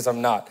that, because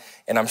I'm not.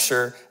 And I'm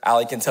sure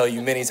Allie can tell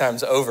you many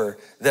times over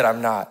that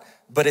I'm not.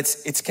 But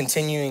it's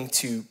continuing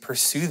to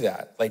pursue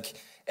that. Like,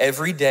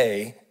 every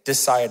day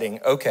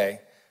deciding,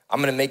 okay, I'm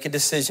gonna make a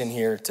decision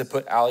here to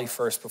put Allie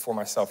first before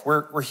myself.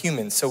 We're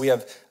humans, so we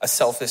have a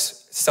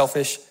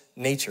selfish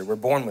nature. We're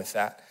born with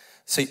that.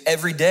 So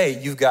every day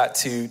you've got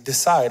to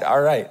decide,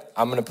 all right,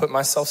 I'm gonna put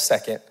myself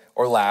second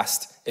or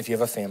last if you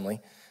have a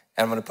family.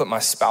 And I'm gonna put my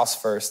spouse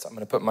first. I'm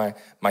gonna put my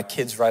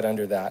kids right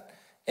under that.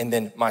 And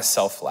then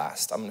myself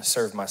last. I'm gonna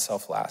serve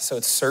myself last. So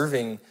it's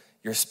serving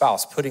your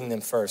spouse, putting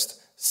them first,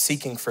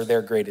 seeking for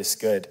their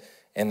greatest good.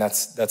 And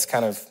that's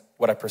kind of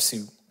what I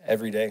pursue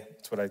every day.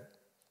 It's what I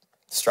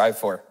strive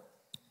for.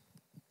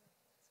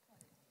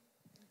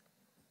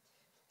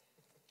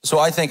 So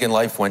I think in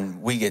life,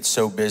 when we get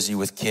so busy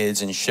with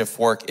kids and shift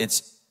work,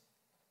 it's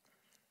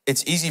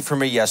easy for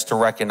me, yes, to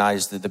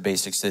recognize the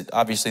basics, that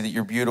obviously that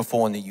you're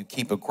beautiful and that you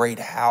keep a great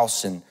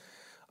house and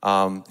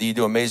that you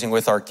do amazing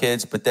with our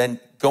kids. But then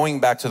going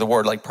back to the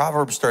word, like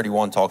Proverbs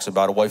 31 talks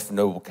about a wife of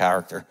noble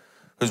character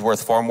who's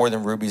worth far more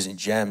than rubies and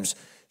gems.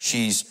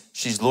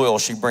 She's loyal.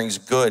 She brings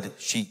good.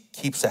 She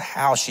keeps a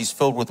house. She's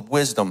filled with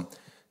wisdom.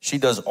 She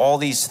does all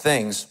these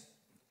things.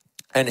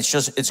 And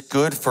it's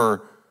good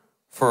for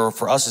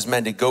us as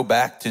men to go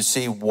back to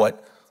see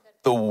what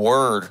the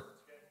Word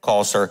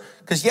calls her.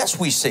 Because yes,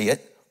 we see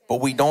it,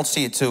 but we don't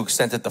see it to the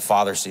extent that the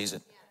Father sees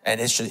it. And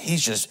it's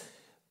he's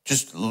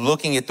just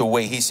looking at the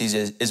way he sees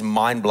it is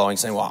mind-blowing,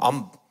 saying, well,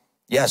 I'm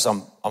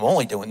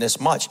only doing this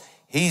much.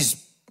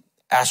 He's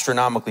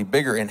astronomically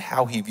bigger in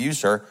how he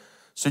views her.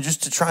 So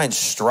just to try and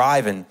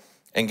strive and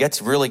get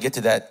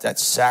to that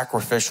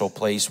sacrificial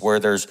place where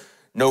there's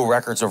no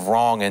records of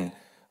wrong, and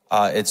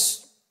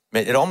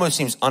it almost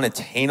seems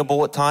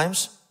unattainable at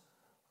times,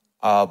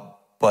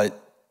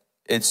 but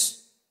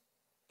it's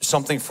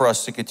something for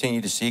us to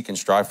continue to seek and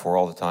strive for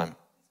all the time.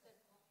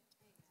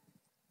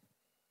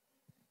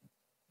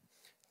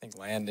 I think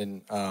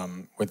Landon,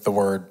 with the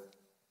word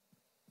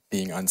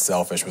being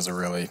unselfish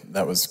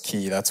that was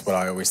key. That's what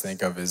I always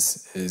think of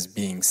is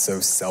being so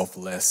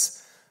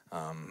selfless.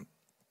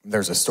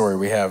 There's a story.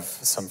 We have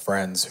some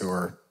friends who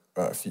are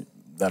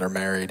that are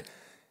married,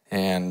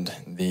 and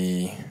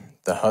the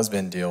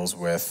husband deals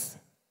with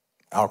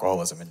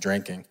alcoholism and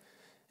drinking,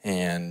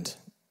 and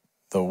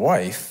the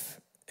wife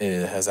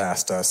has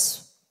asked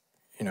us,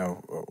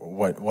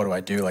 what do I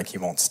do? Like, he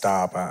won't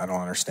stop. I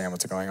don't understand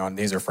what's going on.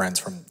 These are friends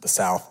from the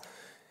South.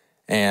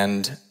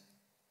 And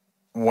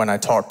when I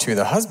talk to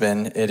the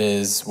husband, it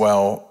is,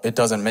 well, it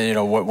doesn't,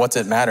 what's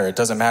it matter? It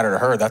doesn't matter to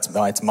her.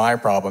 It's my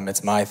problem.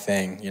 It's my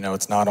thing.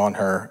 It's not on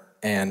her.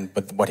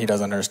 But what he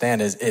doesn't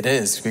understand is it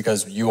is,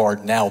 because you are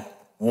now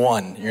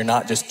one. You're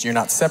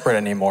not separate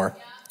anymore.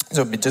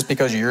 So just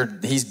because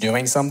he's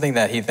doing something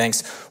that he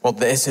thinks, well,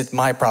 this is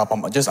my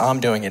problem. I'm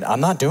doing it.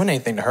 I'm not doing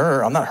anything to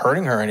her. I'm not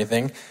hurting her or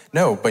anything.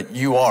 No, but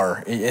you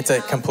are. It's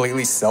a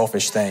completely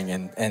selfish thing,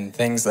 and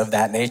things of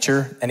that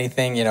nature.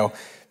 Anything,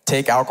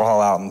 take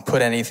alcohol out and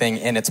put anything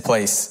in its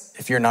place.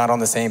 If you're not on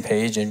the same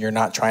page and you're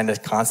not trying to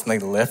constantly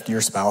lift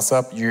your spouse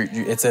up,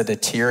 it's a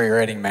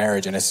deteriorating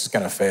marriage, and it's just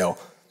going to fail.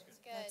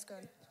 That's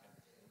good.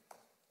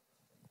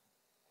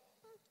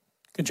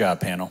 Good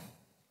job, panel.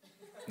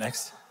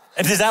 Next.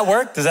 Does that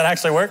work? Does that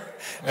actually work?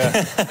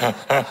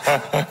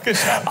 Yeah. Good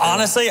job.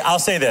 Honestly, I'll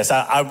say this.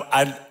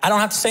 I don't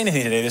have to say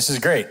anything today. This is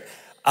great.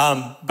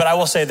 But I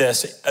will say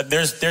this.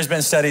 There's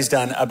been studies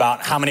done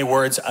about how many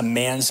words a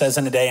man says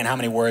in a day and how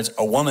many words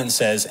a woman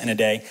says in a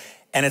day.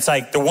 And it's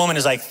like the woman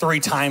is like 3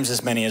 times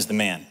as many as the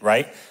man,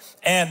 right?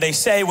 And they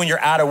say when you're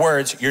out of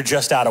words, you're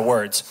just out of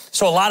words.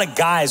 So a lot of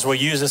guys will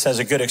use this as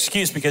a good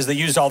excuse because they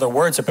used all their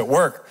words up at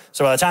work.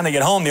 So by the time they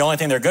get home, the only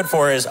thing they're good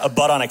for is a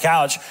butt on a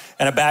couch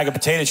and a bag of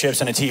potato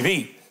chips and a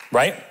TV,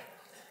 right?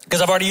 Because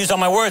I've already used all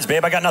my words,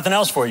 babe. I got nothing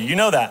else for you. You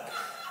know that.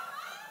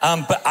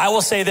 But I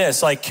will say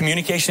this, like,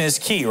 communication is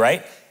key,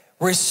 right?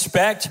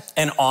 Respect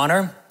and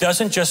honor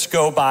doesn't just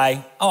go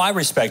by, oh, I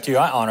respect you,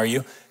 I honor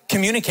you.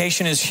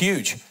 Communication is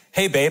huge.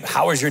 Hey, babe,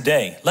 how was your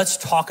day? Let's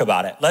talk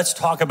about it. Let's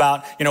talk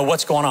about,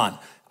 what's going on.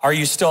 Are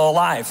you still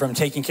alive from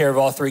taking care of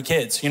all 3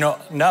 kids?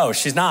 No,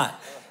 she's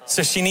not.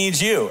 So she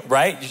needs you,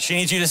 right? She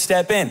needs you to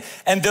step in.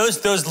 And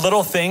those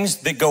little things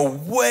that go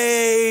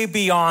way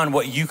beyond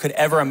what you could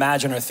ever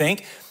imagine or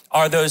think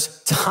are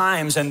those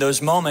times and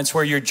those moments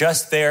where you're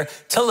just there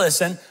to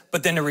listen,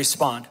 but then to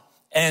respond.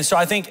 And so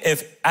I think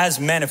as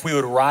men, if we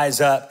would rise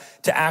up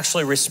to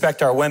actually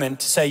respect our women,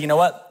 to say, you know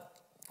what?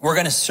 We're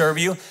going to serve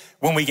you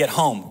when we get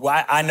home.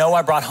 I know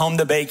I brought home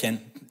the bacon.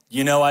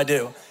 I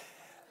do.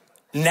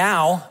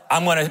 Now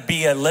I'm going to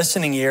be a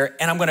listening ear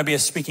and I'm going to be a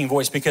speaking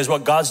voice, because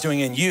what God's doing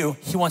in you,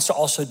 he wants to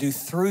also do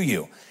through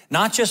you.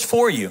 Not just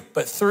for you,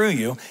 but through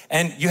you.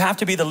 And you have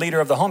to be the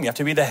leader of the home. You have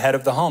to be the head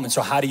of the home. And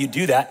so how do you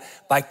do that?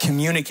 By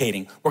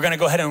communicating. We're going to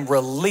go ahead and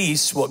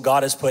release what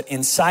God has put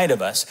inside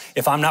of us.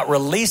 If I'm not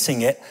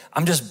releasing it,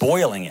 I'm just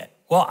boiling it.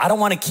 Well, I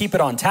don't want to keep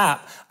it on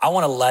tap. I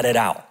want to let it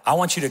out. I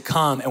want you to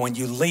come, and when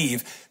you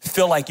leave,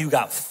 feel like you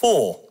got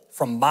full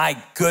from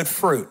my good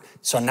fruit.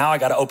 So now I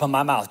got to open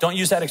my mouth. Don't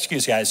use that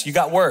excuse, guys. You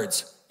got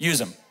words. Use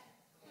them.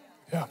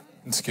 Yeah,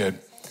 that's good.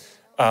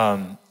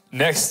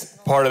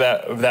 Next part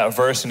of that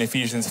verse in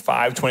Ephesians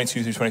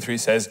 5:22-23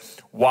 says,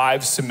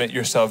 wives, submit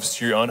yourselves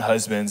to your own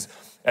husbands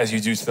as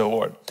you do to the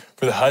Lord.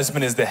 For the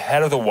husband is the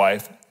head of the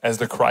wife, as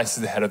the Christ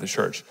is the head of the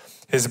church,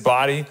 his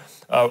body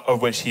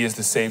of which he is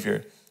the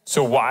Savior.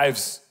 So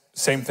wives,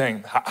 same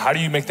thing. How do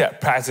you make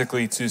that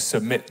practically to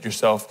submit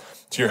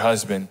yourself to your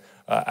husband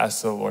as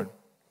to the Lord?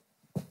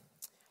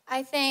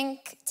 I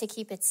think to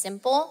keep it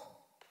simple,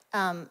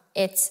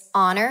 it's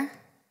honor.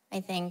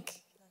 I think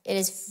it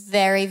is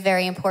very,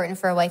 very important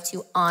for a wife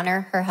to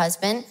honor her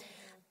husband,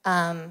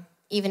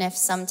 even if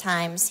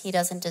sometimes he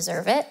doesn't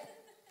deserve it.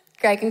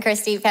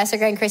 Pastor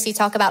Greg and Christy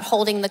talk about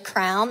holding the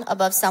crown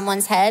above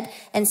someone's head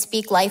and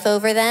speak life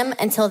over them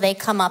until they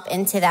come up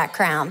into that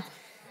crown.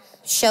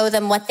 Show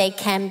them what they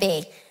can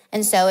be.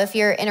 And so if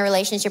you're in a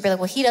relationship, you're like,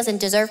 well, he doesn't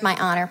deserve my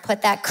honor.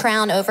 Put that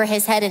crown over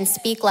his head and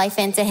speak life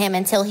into him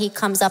until he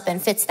comes up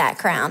and fits that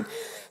crown.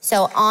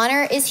 So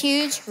honor is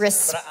huge.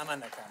 But I'm on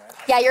that crown, right?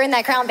 Yeah, you're in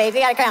that crown, baby.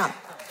 You got a crown.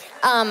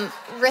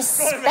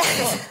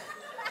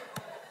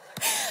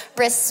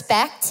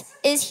 Respect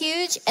is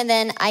huge. And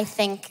then I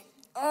think,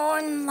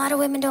 a lot of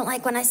women don't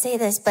like when I say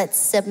this, but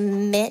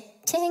submitting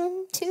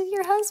to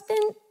your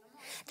husband.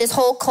 This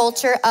whole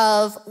culture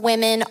of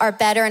women are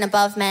better and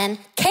above men,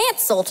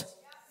 canceled.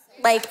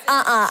 Like,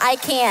 I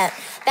can't.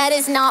 That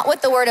is not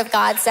what the Word of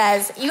God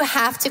says. You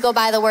have to go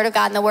by the Word of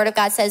God. And the Word of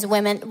God says,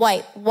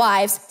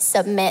 wives,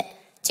 submit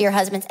to your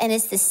husbands. And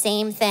it's the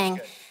same thing.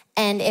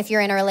 And if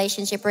you're in a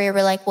relationship where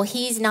you're like, well,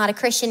 he's not a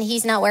Christian,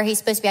 he's not where he's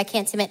supposed to be, I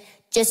can't submit.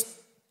 Just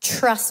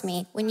trust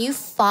me. When you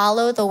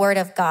follow the Word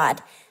of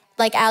God,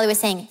 like Ali was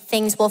saying,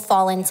 things will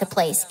fall into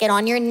place. Get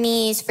on your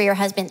knees for your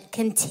husband.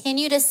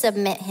 Continue to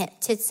submit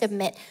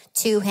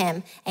to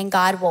him, and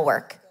God will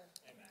work.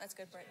 That's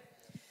good, Britt.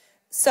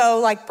 So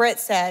like Britt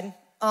said,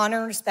 honor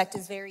and respect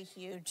is very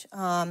huge.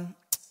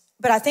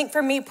 But I think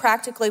for me,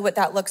 practically what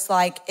that looks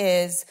like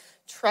is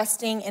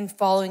trusting and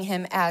following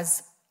him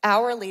as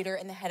our leader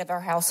and the head of our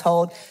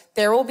household.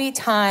 There will be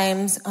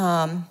times,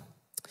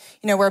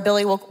 where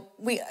Billy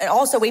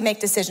we make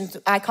decisions.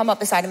 I come up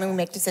beside him and we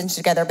make decisions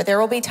together. But there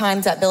will be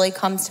times that Billy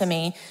comes to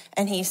me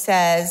and he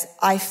says,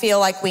 I feel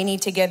like we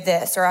need to give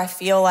this, or I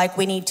feel like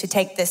we need to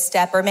take this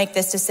step or make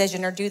this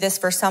decision or do this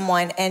for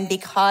someone. And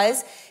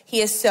because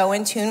he is so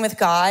in tune with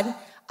God,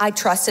 I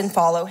trust and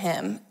follow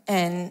him.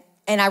 And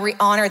I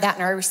honor that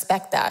and I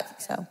respect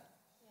that. So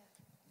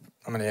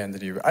I'm going to hand it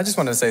to you. I just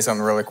wanted to say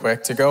something really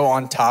quick to go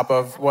on top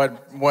of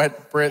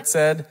what Britt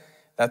said.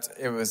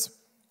 It was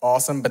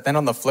awesome. But then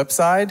on the flip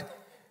side,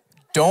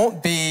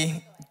 don't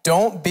be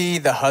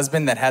the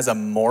husband that has a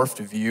morphed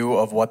view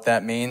of what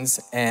that means.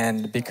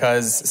 And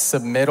because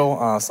submitting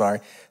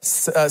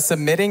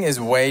is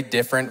way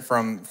different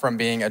from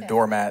being a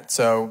doormat.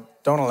 So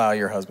don't allow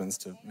your husbands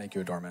to make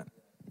you a doormat.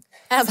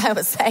 As I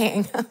was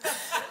saying,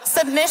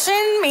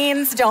 submission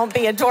means don't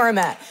be a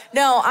doormat.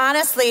 No,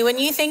 honestly, when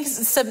you think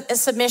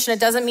submission, it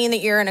doesn't mean that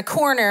you're in a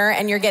corner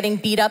and you're getting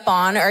beat up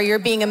on or you're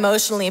being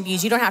emotionally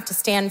abused. You don't have to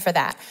stand for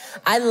that.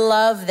 I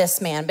love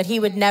this man, but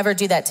he would never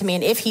do that to me.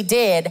 And if he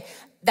did,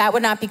 that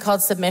would not be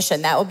called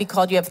submission. That would be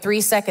called you have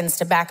 3 seconds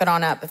to back it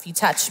on up if you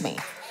touch me.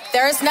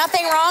 There is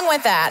nothing wrong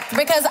with that,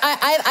 because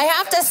I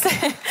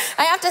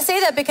have to say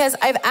that because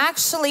I've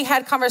actually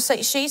had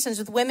conversations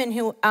with women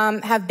who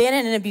have been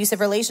in an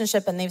abusive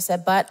relationship and they've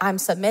said, but I'm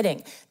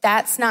submitting.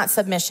 That's not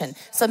submission.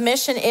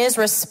 Submission is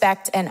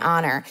respect and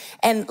honor.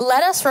 And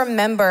let us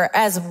remember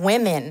as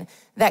women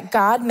that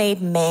God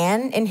made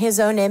man in his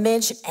own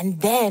image, and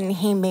then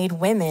he made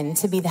women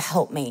to be the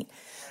helpmate.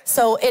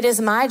 So it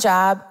is my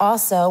job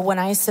also when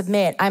I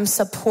submit, I'm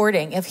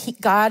supporting. If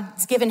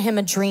God's given him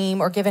a dream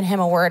or given him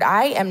a word,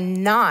 I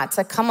am not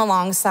to come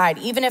alongside.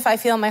 Even if I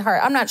feel in my heart,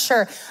 I'm not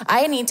sure.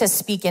 I need to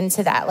speak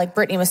into that. Like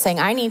Brittany was saying,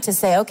 I need to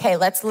say, okay,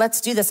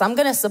 let's do this. I'm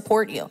going to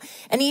support you.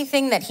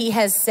 Anything that he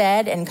has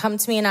said and come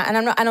to me,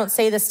 I don't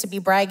say this to be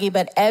braggy,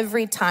 but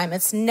every time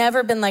it's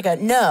never been like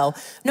no,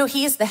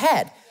 he's the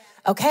head.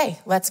 Okay,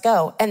 let's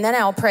go. And then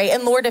I'll pray.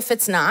 And Lord, if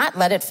it's not,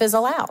 let it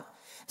fizzle out.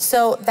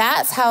 So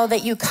that's how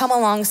that you come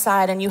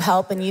alongside and you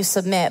help and you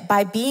submit,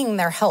 by being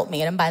their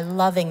helpmate and by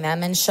loving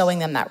them and showing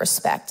them that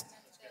respect.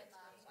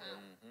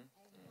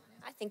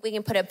 I think we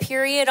can put a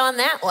period on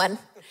that one.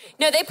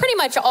 No, they pretty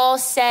much all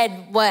said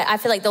what I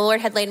feel like the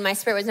Lord had laid in my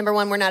spirit was, number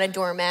one, we're not a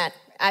doormat.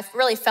 I've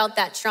really felt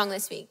that strong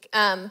this week.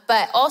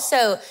 But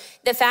also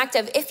the fact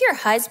of if your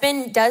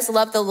husband does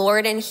love the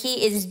Lord and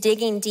he is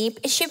digging deep,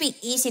 it should be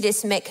easy to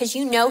submit because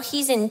you know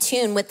he's in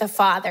tune with the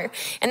Father.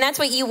 And that's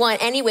what you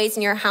want anyways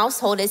in your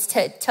household, is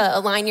to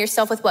align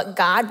yourself with what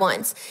God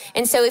wants.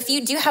 And so if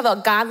you do have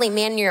a godly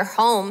man in your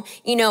home,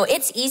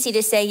 it's easy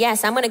to say,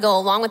 yes, I'm going to go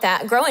along with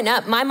that. Growing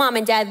up, my mom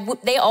and dad,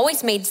 they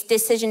always made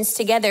decisions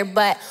together.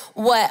 But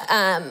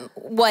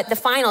what the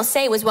final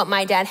say was what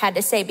my dad had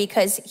to say,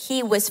 because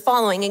he was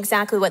following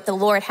exactly what the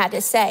Lord had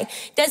to say.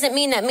 Doesn't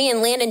mean that me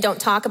and Landon don't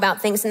talk about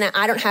things and that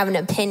I don't have an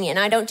opinion.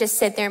 I don't just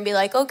sit there and be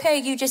like, okay,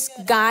 you just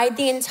guide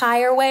the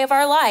entire way of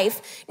our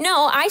life.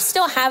 No, I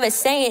still have a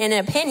say and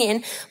an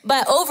opinion,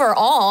 but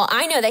overall,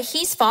 I know that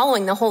he's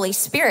following the Holy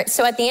Spirit.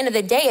 So at the end of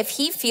the day, if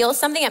he feels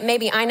something that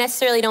maybe I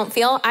necessarily don't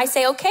feel, I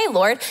say, okay,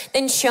 Lord,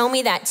 then show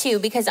me that too,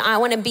 because I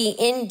want to be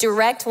in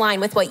direct line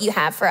with what you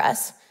have for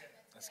us.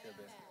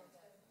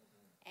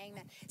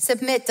 Amen.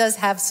 Submit does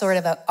have sort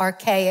of an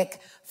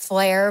archaic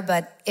flair,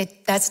 but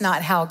that's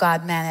not how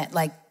God meant it,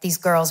 like these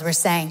girls were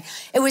saying.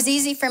 It was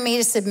easy for me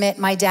to submit.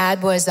 My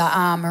dad was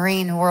a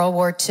Marine in World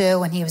War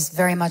II, and he was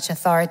very much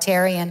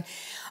authoritarian.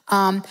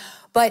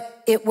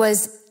 But it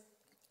was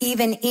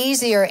even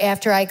easier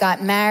after I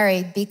got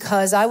married,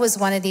 because I was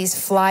one of these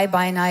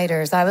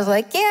fly-by-nighters. I was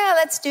like, yeah,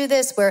 let's do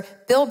this, where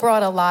Bill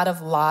brought a lot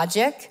of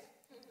logic,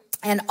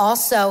 and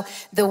also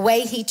the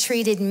way he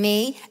treated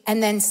me,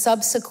 and then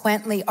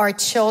subsequently our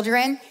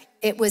children.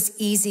 It was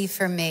easy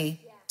for me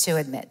to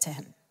admit to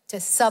him, to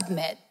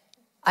submit.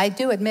 I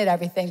do admit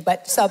everything,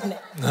 but submit.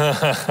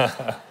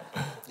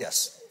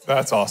 Yes.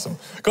 That's awesome.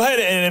 Go ahead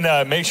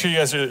and make sure you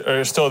guys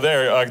are still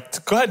there.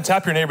 Go ahead and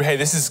tap your neighbor. Hey,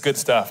 this is good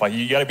stuff. Like,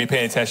 you got to be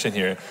paying attention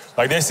here.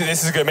 Like, this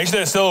is good. Make sure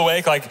they're still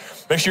awake. Like,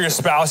 make sure your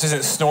spouse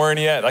isn't snoring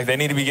yet. Like, they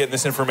need to be getting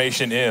this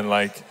information in.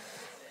 Like,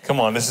 come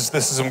on, this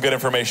is some good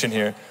information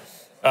here.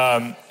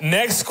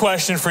 Next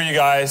question for you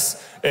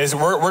guys is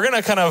we're going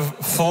to kind of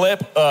flip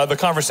the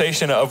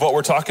conversation of what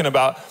we're talking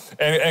about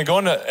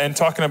and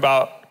talking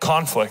about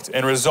conflict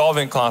and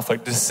resolving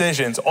conflict,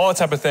 decisions, all that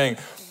type of thing.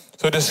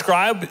 So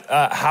describe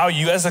how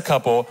you as a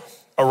couple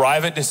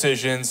arrive at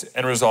decisions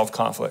and resolve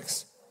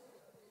conflicts.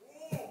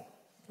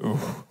 Ooh.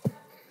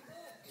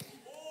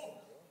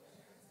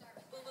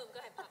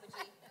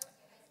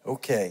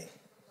 Okay.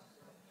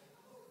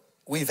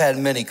 We've had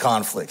many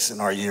conflicts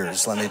in our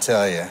years, let me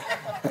tell you.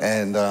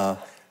 And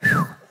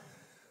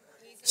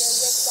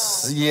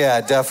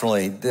yeah,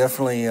 definitely.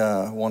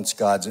 Once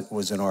God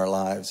was in our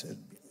lives, it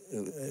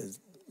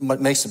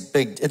makes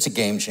it's a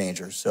game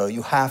changer. So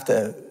you have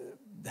to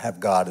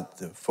have God at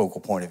the focal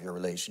point of your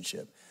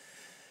relationship.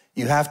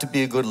 You have to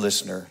be a good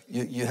listener.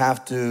 You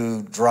have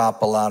to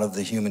drop a lot of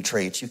the human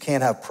traits. You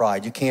can't have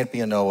pride. You can't be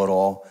a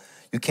know-it-all.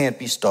 You can't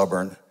be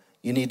stubborn.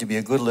 You need to be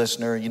a good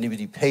listener. You need to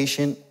be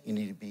patient. You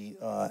need to be,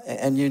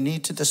 and you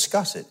need to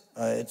discuss it.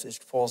 It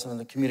falls into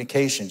the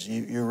communications.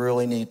 You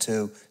really need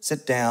to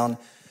sit down.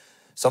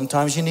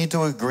 Sometimes you need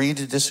to agree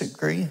to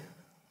disagree,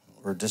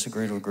 or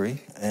disagree to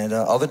agree. And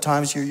other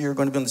times you're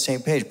going to be on the same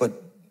page. But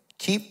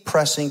keep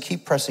pressing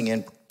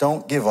in.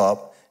 Don't give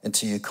up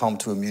until you come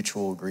to a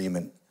mutual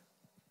agreement.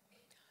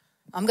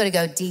 I'm going to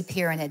go deep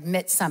here and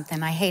admit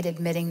something. I hate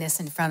admitting this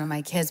in front of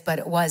my kids, but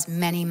it was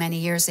many, many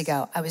years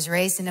ago. I was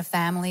raised in a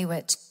family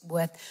with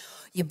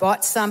you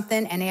bought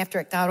something, and after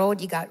it got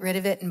old, you got rid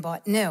of it and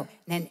bought new. And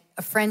then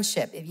a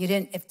friendship.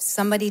 If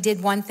somebody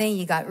did one thing,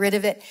 you got rid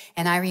of it.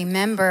 And I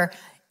remember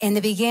in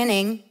the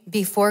beginning,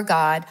 before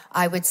God,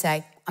 I would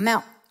say, I'm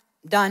out,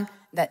 done.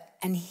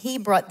 And he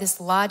brought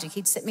this logic.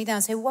 He'd sit me down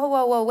and say,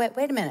 whoa,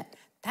 wait a minute.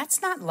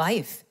 That's not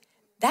life.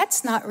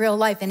 That's not real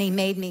life. And he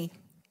made me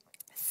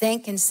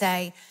think and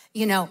say,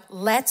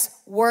 let's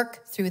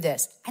work through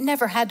this. I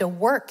never had to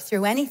work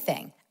through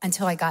anything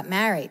until I got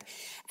married.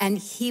 And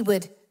he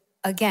would,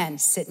 again,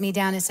 sit me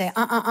down and say,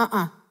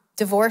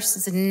 divorce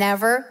is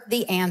never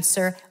the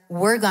answer.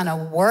 We're going to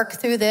work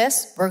through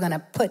this. We're going to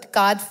put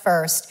God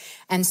first.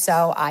 And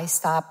so I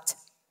stopped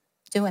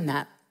doing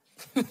that.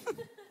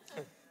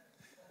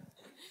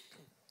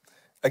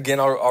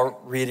 Again,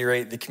 I'll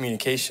reiterate the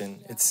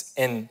communication.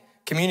 And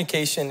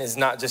communication is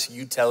not just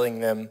you telling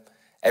them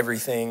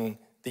everything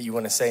that you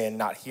want to say and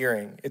not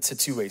hearing. It's a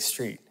two-way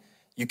street.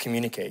 You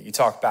communicate. You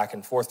talk back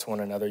and forth to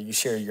one another. You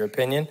share your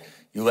opinion.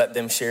 You let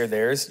them share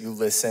theirs. You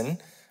listen.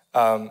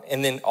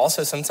 And then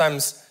also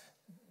sometimes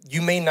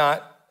you may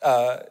not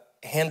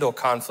handle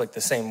conflict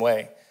the same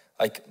way.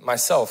 Like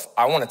myself,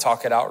 I want to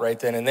talk it out right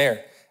then and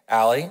there.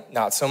 Allie,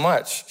 not so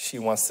much. She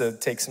wants to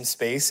take some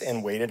space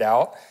and wait it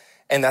out.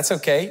 And that's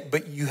okay,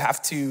 but you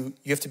have to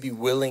be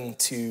willing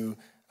to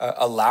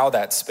allow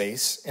that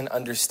space and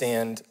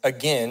understand,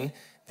 again,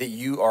 that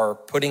you are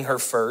putting her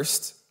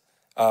first.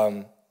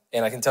 And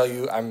I can tell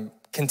you, I'm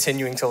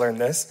continuing to learn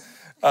this.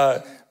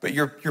 But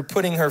you're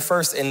putting her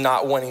first and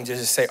not wanting to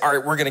just say, all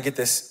right, we're going to get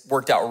this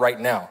worked out right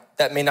now.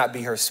 That may not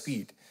be her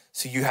speed.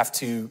 So you have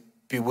to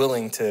be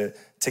willing to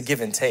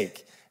give and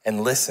take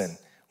and listen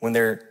when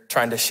they're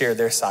trying to share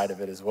their side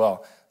of it as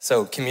well.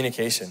 So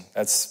communication,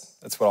 that's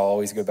what I'll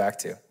always go back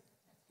to.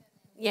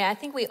 Yeah, I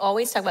think we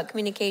always talk about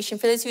communication.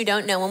 For those who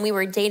don't know, when we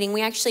were dating,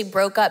 we actually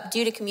broke up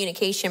due to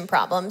communication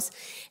problems.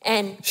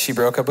 And she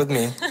broke up with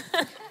me.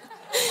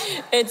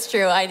 It's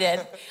true, I did.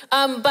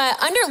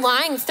 But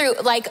underlying through,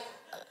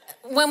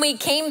 when we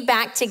came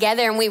back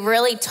together and we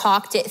really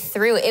talked it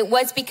through, it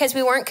was because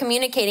we weren't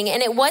communicating.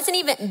 And it wasn't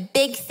even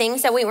big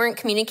things that we weren't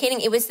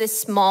communicating. It was the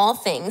small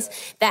things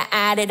that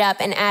added up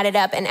and added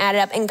up and added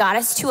up and got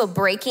us to a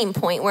breaking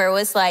point where it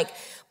was like,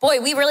 boy,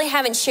 we really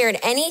haven't shared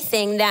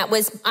anything that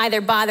was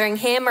either bothering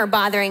him or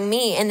bothering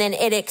me, and then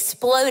it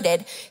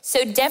exploded.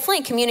 So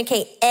definitely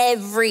communicate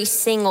every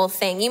single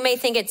thing. You may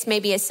think it's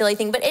maybe a silly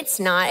thing, but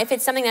it's not. If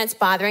it's something that's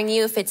bothering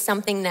you, if it's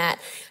something that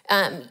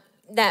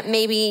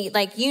maybe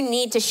you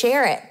need to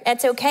share it,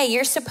 that's okay.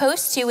 You're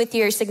supposed to with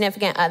your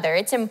significant other.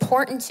 It's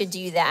important to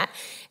do that,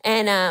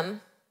 and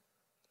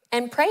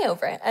pray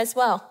over it as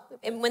well.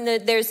 And when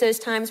there's those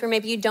times where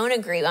maybe you don't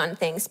agree on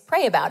things,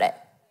 pray about it.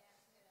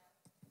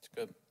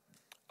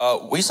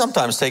 We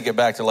sometimes take it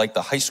back to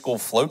the high school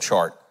flow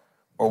chart,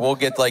 or we'll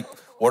get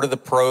what are the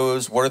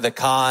pros, what are the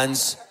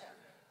cons,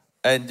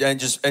 and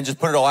just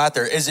put it all out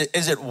there. Is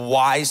it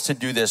wise to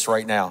do this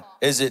right now?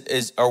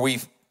 Are we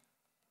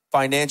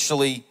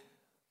financially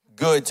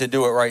good to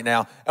do it right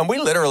now? And we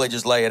literally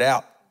just lay it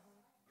out.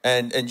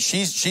 And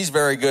she's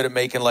very good at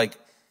making all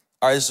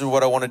right, this is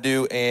what I want to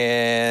do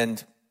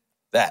and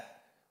that.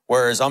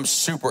 Whereas I'm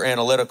super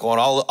analytical, and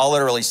I'll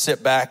literally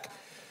sit back.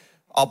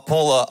 I'll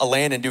pull a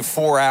land and do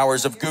 4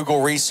 hours of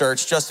Google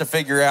research just to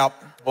figure out,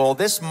 well,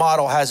 this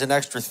model has an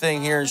extra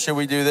thing here, and should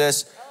we do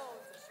this?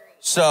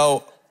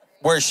 So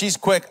where she's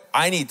quick,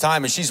 I need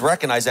time, and she's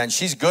recognized that, and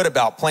she's good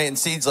about planting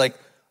seeds oh,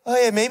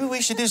 yeah, maybe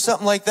we should do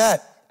something like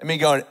that. And me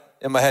going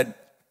in my head,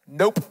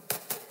 nope.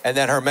 And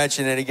then her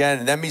mention it again,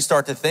 and then me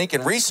start to think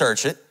and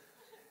research it,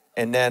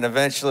 and then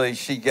eventually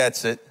she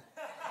gets it.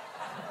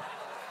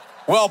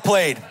 Well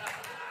played.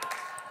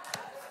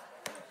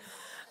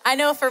 I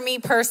know for me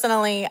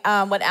personally,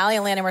 what Allie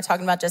and Landon were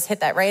talking about just hit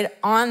that right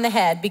on the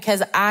head,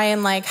 because I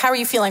am how are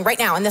you feeling right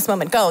now in this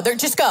moment? Go,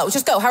 just go.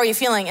 How are you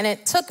feeling? And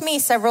it took me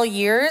several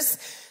years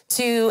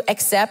to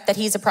accept that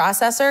he's a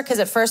processor, because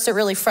at first it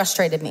really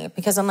frustrated me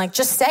because I'm like,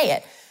 just say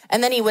it.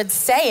 And then he would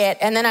say it,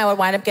 and then I would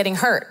wind up getting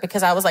hurt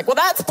because I was like, well,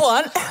 that's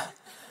blunt.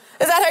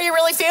 Is that how you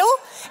really feel?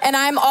 And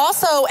I'm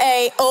also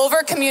a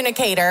over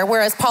communicator,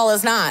 whereas Paul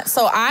is not.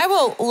 So I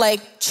will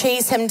like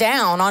chase him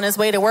down on his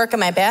way to work in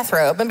my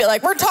bathrobe and be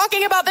like, we're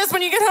talking about this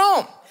when you get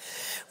home.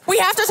 We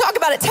have to talk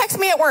about it. Text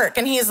me at work.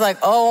 And he's like,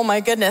 oh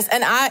my goodness.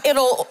 And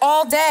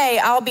all day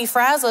I'll be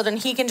frazzled, and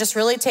he can just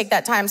really take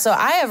that time. So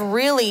I have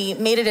really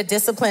made it a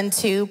discipline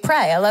to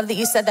pray. I love that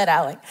you said that,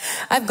 Alec.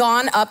 I've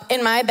gone up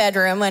in my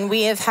bedroom when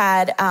we have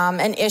had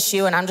an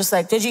issue, and I'm just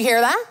like, did you hear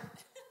that?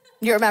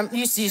 You remember,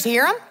 did you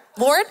hear him?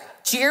 Lord,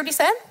 did you hear what he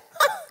said?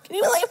 Can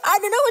you believe? I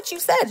didn't know what you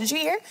said. Did you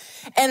hear?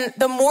 And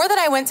the more that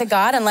I went to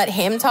God and let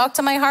him talk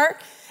to my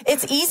heart,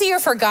 it's easier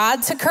for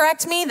God to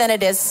correct me than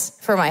it is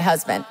for my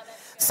husband.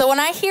 So when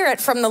I hear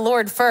it from the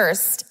Lord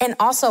first, and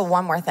also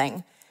one more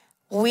thing,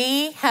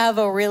 we have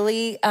a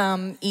really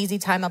easy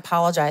time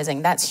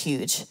apologizing. That's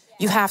huge.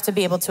 You have to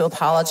be able to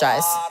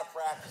apologize. A lot of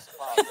practice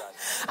apologizing.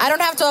 I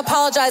don't have to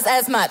apologize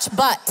as much,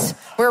 but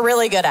we're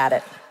really good at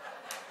it.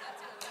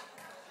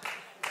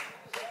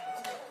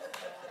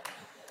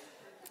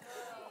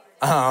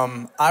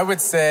 I would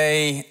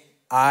say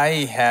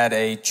I had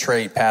a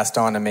trait passed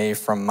on to me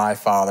from my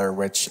father,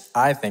 which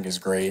I think is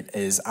great,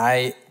 is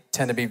I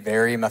tend to be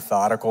very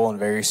methodical and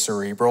very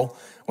cerebral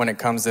when it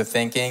comes to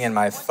thinking, and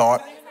my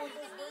thought.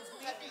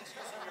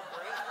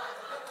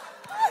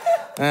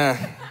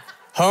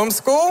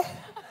 Homeschool?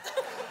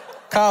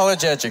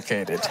 College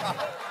educated.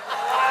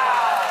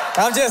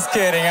 I'm just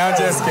kidding.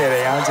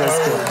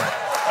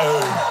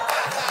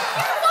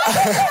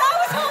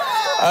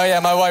 Oh yeah,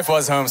 my wife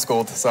was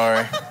homeschooled,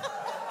 sorry.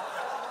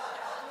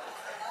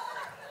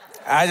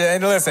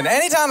 Listen,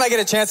 anytime I get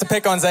a chance to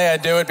pick on Zay, I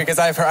do it because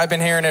I've been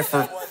hearing it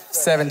for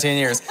 17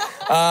 years.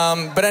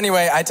 But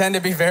anyway, I tend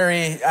to be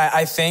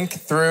I think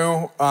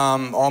through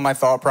all my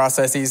thought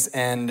processes,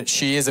 and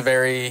she is a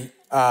very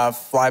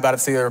fly by the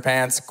seat of her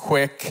pants,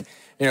 quick,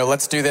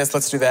 let's do this,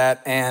 let's do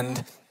that.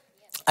 And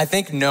I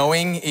think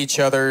knowing each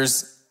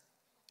other's,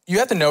 you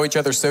have to know each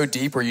other so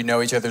deep where you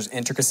know each other's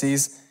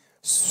intricacies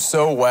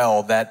so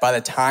well that by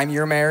the time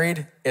you're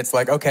married, it's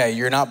like, okay,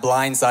 you're not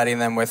blindsiding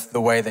them with the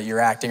way that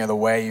you're acting or the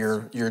way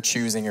you're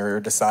choosing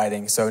or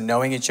deciding. So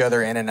knowing each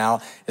other in and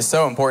out is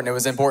so important. It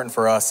was important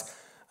for us.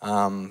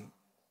 But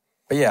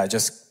yeah,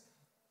 just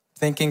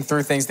thinking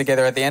through things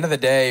together. At the end of the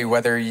day,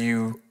 whether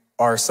you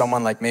are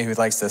someone like me who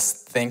likes to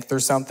think through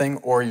something,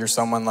 or you're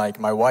someone like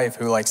my wife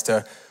who likes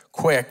to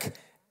quick,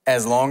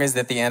 as long as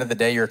at the end of the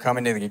day you're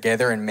coming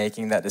together and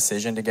making that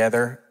decision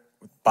together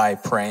by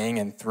praying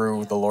and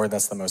through the Lord,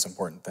 that's the most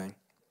important thing.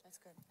 That's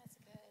good.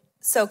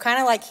 So kind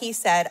of like he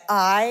said,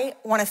 I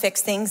want to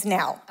fix things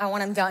now. I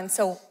want them done.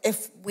 So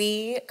if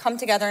we come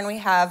together and we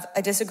have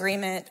a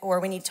disagreement or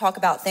we need to talk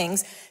about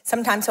things,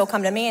 sometimes he'll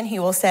come to me and he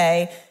will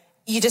say,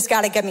 you just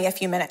got to give me a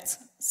few minutes.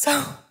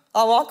 So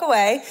I'll walk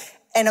away,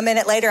 and a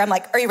minute later I'm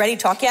like, are you ready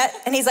to talk yet?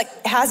 And he's like,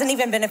 it hasn't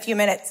even been a few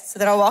minutes. So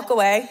then I'll walk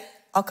away,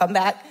 I'll come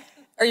back.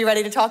 Are you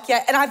ready to talk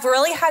yet? And I've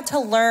really had to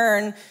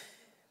learn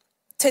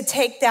to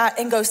take that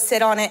and go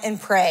sit on it and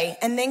pray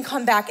and then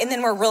come back, and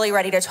then we're really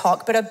ready to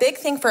talk. But a big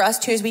thing for us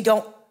too is we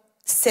don't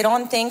sit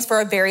on things for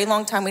a very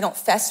long time. We don't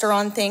fester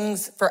on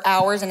things for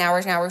hours and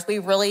hours and hours. We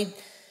really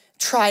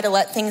try to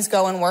let things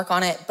go and work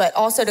on it. But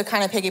also to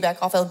kind of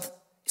piggyback off of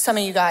some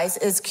of you guys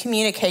is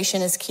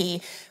communication is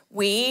key.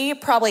 We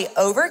probably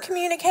over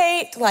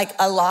communicate like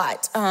a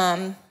lot.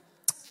 I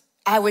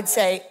would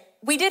say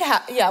we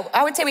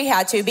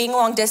had to. Being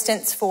long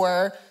distance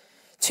for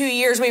 2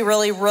 years, we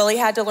really, really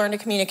had to learn to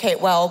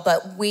communicate well,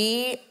 but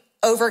we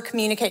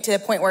over-communicate to the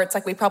point where it's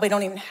like we probably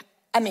don't even,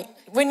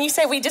 when you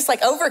say we just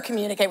like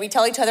over-communicate, we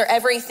tell each other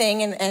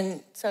everything,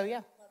 and so,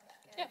 yeah.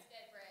 Yeah.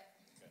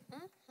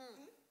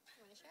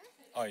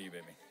 Oh, you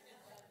baby.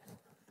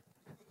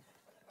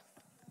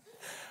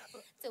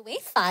 Do we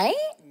fight?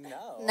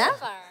 No.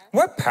 Never.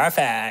 We're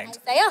perfect.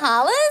 Isaiah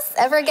Hollis,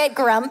 ever get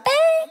grumpy?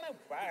 Oh my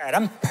word,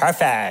 I'm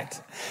perfect.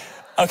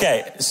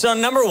 Okay, so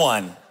number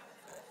one,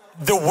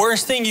 the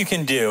worst thing you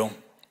can do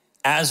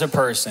as a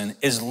person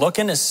is look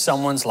into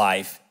someone's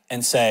life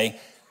and say,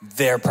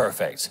 they're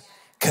perfect,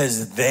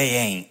 because they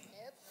ain't.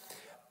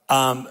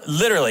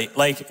 Literally,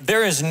 like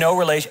there is no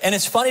relation. And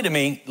it's funny to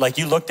me, like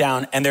you look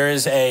down and there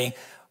is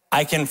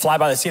I can fly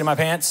by the seat of my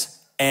pants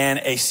and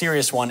a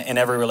serious one in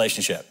every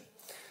relationship.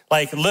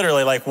 Like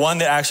literally, like one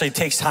that actually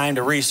takes time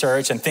to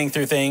research and think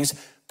through things,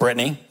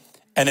 Brittany,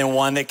 and then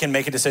one that can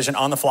make a decision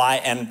on the fly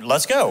and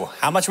let's go.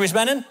 How much are we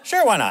spending?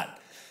 Sure, why not?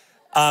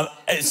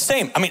 It's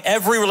same.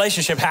 Every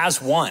relationship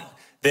has one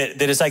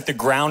that is like the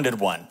grounded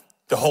one.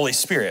 The Holy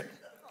Spirit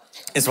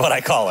is what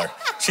I call her.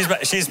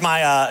 She's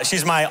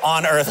my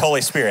on earth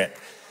Holy Spirit.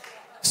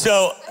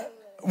 So,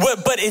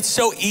 but it's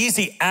so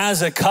easy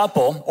as a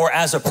couple or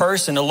as a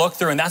person to look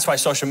through, and that's why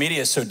social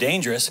media is so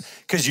dangerous,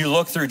 because you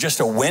look through just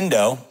a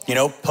window,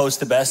 post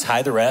the best,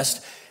 hide the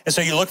rest. And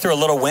so you look through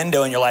a little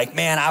window and you're like,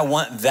 man, I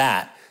want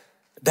that.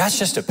 That's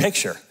just a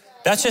picture.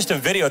 That's just a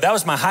video. That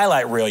was my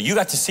highlight reel. You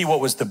got to see what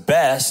was the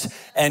best,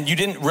 and you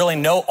didn't really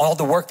know all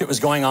the work that was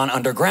going on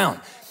underground.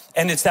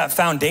 And it's that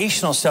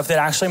foundational stuff that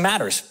actually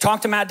matters.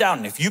 Talk to Matt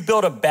Dowden. If you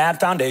build a bad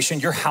foundation,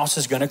 your house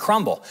is gonna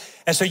crumble.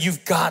 And so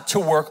you've got to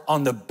work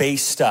on the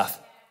base stuff.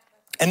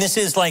 And this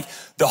is like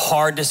the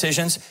hard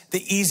decisions,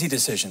 the easy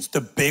decisions,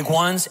 the big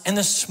ones and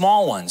the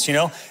small ones, you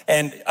know?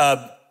 And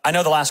I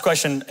know the last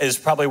question is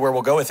probably where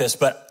we'll go with this,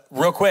 but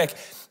real quick,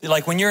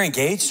 like when you're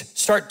engaged,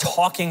 start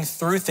talking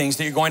through things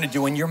that you're going to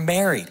do when you're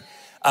married.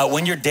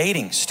 When you're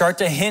dating, start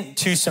to hint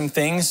to some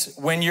things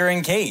when you're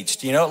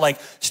engaged, you know,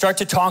 like start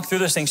to talk through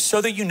those things so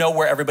that you know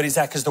where everybody's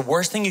at. Because the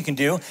worst thing you can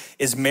do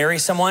is marry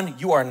someone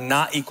you are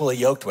not equally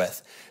yoked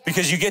with.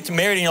 Because you get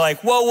married and you're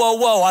like,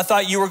 whoa, I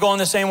thought you were going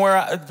the same way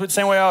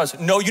I was.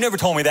 No, you never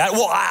told me that.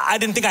 Well, I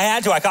didn't think I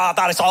had to. I thought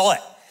I saw it.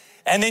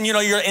 And then, you know,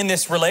 you're in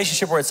this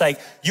relationship where it's like,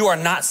 you are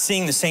not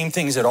seeing the same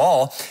things at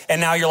all. And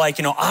now you're like,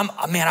 you know,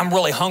 I'm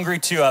really hungry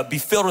to be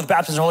filled with the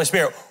baptism of the Holy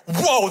Spirit.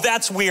 Whoa,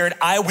 that's weird.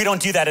 We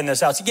don't do that in this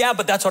house. Yeah,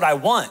 but that's what I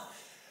want.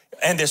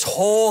 And this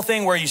whole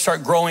thing where you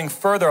start growing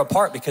further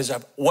apart because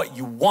of what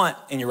you want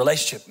in your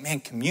relationship.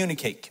 Man,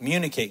 communicate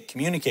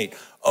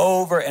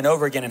over and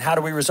over again. And how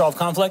do we resolve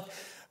conflict?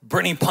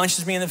 Brittany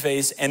punches me in the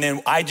face and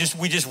then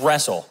we just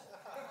wrestle.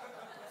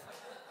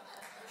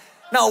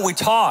 No, we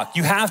talk.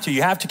 You have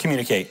to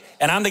communicate.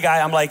 And I'm the guy,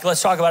 I'm like, let's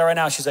talk about it right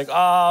now. She's like,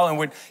 oh,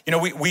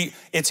 and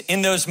it's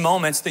in those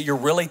moments that you're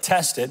really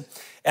tested.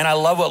 And I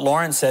love what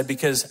Lauren said,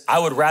 because I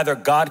would rather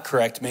God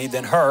correct me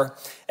than her.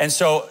 And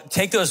so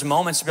take those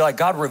moments to be like,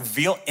 God,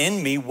 reveal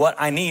in me what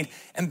I need,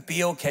 and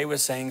be okay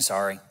with saying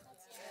sorry.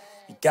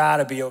 You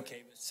gotta be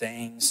okay with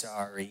saying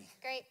sorry.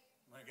 Great.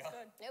 Good.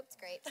 Nope, it's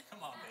great.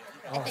 Come on,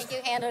 baby. I think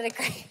you handled it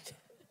great.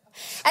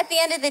 At the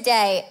end of the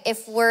day,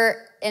 if we're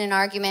in an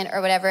argument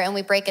or whatever and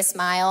we break a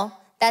smile,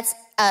 that's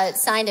a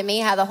sign to me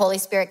how the Holy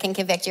Spirit can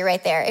convict you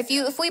right there.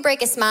 If we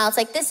break a smile, it's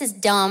like, this is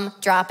dumb,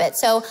 drop it.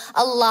 So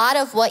a lot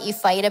of what you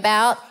fight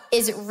about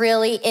is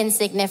really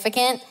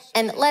insignificant,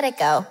 and let it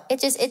go.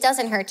 It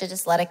doesn't hurt to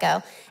just let it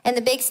go. And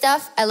the big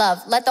stuff, I love.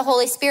 Let the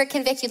Holy Spirit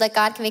convict you, let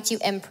God convict you,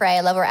 and pray.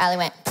 I love where Allie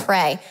went.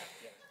 Pray.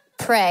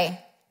 Pray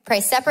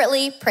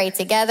separately, pray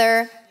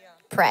together,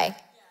 pray.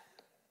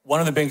 One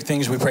of the big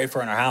things we pray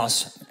for in our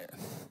house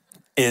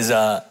is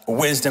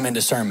wisdom and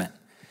discernment.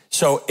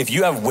 So if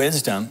you have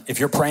wisdom, if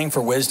you're praying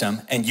for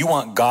wisdom and you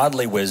want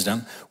godly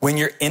wisdom, when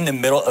you're in the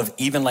middle of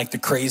even like the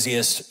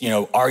craziest,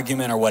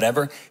 argument or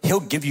whatever, he'll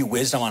give you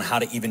wisdom on how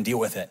to even deal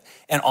with it.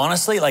 And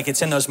honestly, like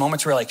it's in those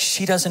moments where like,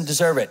 she doesn't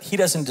deserve it. He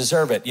doesn't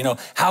deserve it.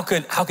 How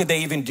could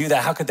they even do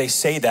that? How could they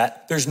say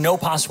that? There's no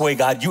possible way,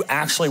 God, you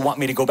actually want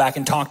me to go back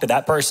and talk to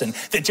that person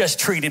that just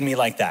treated me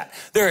like that.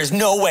 There is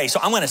no way. So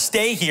I'm going to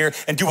stay here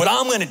and do what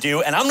I'm going to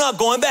do, and I'm not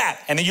going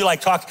back. And then you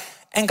like talk,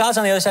 and God's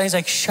on the other side. He's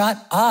like, shut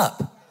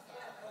up.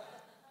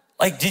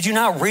 Like, did you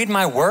not read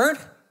my word?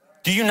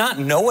 Do you not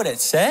know what it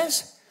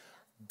says?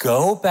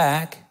 Go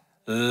back,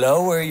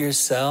 lower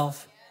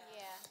yourself,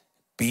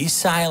 be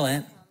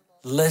silent,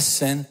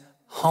 listen,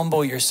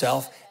 humble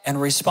yourself,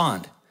 and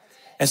respond.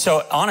 And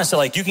so honestly,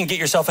 like you can get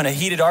yourself in a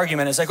heated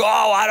argument. It's like,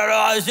 oh, I don't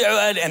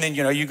know. And then,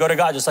 you go to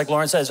God, just like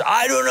Lauren says,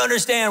 I don't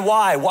understand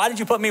why. Why did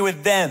you put me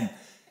with them?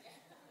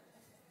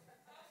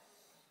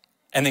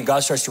 And then God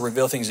starts to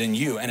reveal things in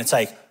you. And it's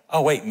like,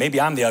 oh, wait, maybe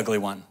I'm the ugly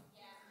one.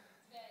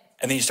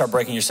 And then you start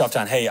breaking yourself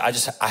down. Hey,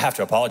 I have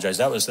to apologize.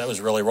 That was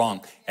really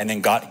wrong. And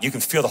then God, you can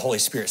feel the Holy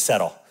Spirit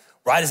settle.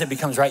 Right as it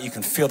becomes right, you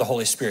can feel the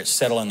Holy Spirit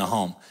settle in the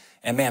home.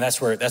 And man,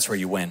 that's where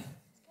you win.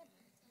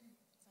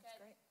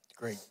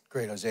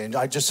 Great, Jose. And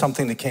just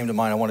something that came to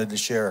mind I wanted to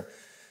share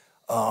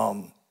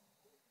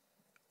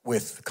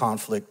with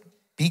conflict.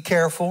 Be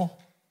careful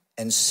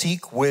and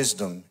seek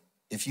wisdom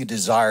if you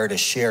desire to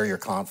share your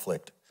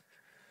conflict.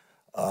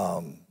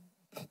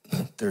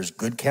 There's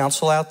good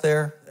counsel out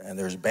there, and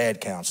there's bad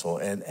counsel.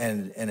 And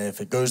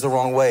if it goes the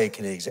wrong way, it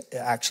can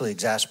actually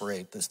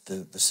exasperate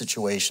the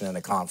situation and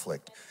the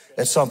conflict.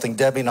 It's something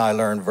Debbie and I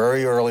learned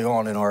very early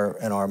on in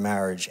our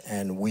marriage,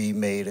 and we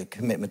made a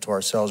commitment to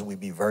ourselves. We'd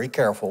be very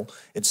careful.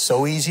 It's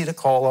so easy to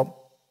call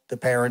up the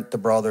parent, the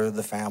brother,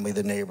 the family,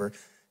 the neighbor.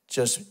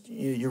 Just,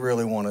 you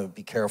really want to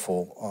be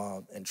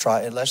careful and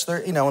try, unless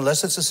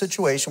it's a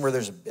situation where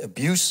there's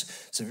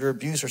severe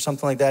abuse or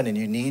something like that, and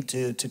you need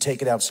to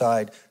take it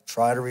outside,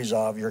 try to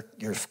resolve your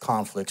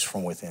conflicts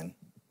from within.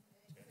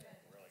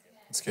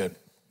 That's good,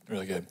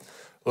 really good.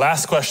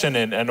 Last question,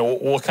 and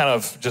we'll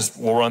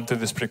run through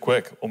this pretty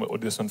quick. We'll do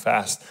this one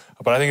fast,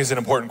 but I think it's an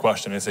important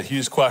question. It's a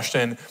huge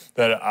question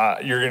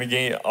that you're going to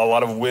gain a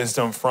lot of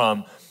wisdom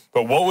from.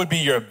 But what would be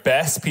your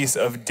best piece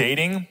of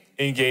dating,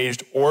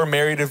 engaged, or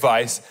married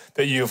advice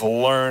that you've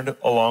learned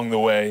along the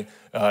way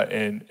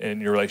in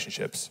your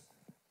relationships?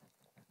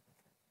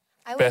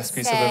 Best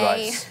piece of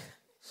advice.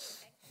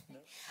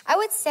 I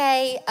would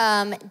say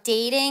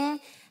dating,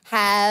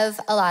 have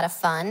a lot of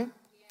fun,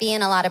 be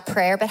in a lot of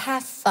prayer, but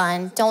have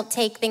fun. Don't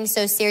take things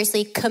so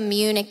seriously.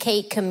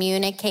 Communicate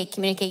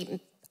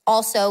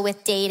also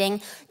with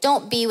dating,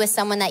 don't be with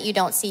someone that you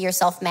don't see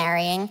yourself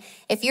marrying.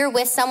 If you're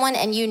with someone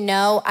and you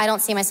know, I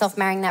don't see myself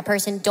marrying that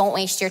person, don't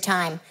waste your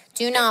time.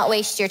 Do not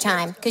waste your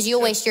time, because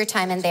you'll waste your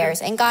time and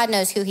theirs. And God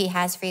knows who he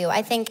has for you.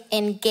 I think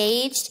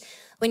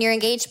when you're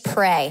engaged,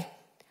 pray.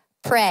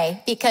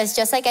 Pray, because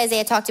just like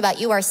Isaiah talked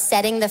about, you are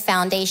setting the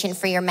foundation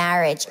for your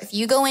marriage. If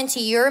you go into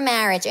your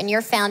marriage and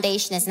your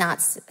foundation is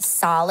not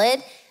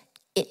solid,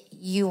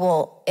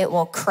 it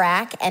will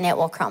crack and it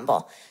will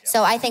crumble.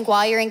 So I think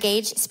while you're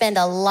engaged, spend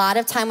a lot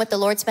of time with the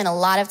Lord, spend a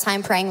lot of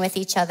time praying with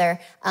each other.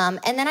 And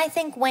then I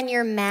think when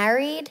you're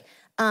married,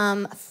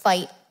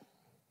 fight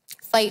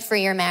for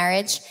your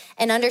marriage,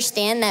 and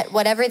understand that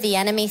whatever the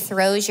enemy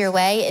throws your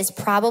way is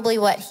probably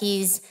what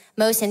he's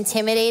most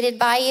intimidated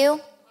by you.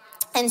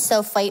 And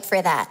so fight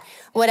for that,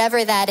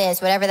 whatever that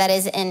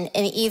is in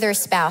either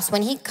spouse.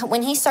 When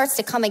he starts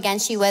to come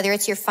against you, whether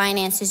it's your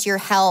finances, your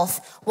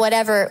health,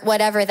 whatever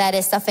that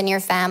is, stuff in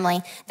your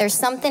family, there's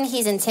something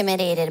he's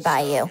intimidated by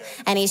you,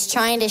 and he's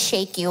trying to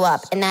shake you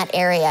up in that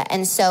area.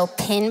 And so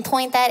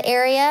pinpoint that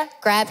area,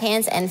 grab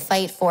hands, and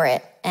fight for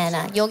it,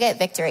 and you'll get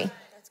victory.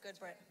 That's good,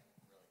 Brett.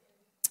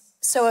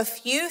 So a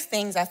few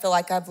things I feel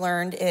like I've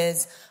learned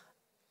is,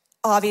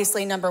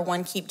 obviously, number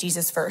one, keep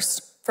Jesus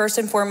first. First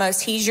and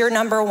foremost, he's your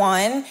number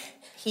one.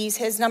 He's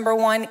his number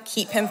one.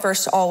 Keep him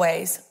first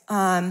always.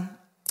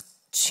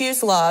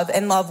 Choose love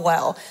and love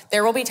well.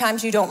 There will be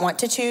times you don't want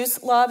to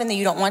choose love and that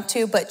you don't want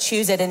to, but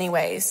choose it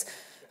anyways.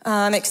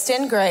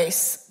 Extend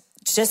grace.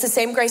 Just the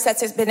same grace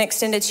that's been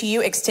extended to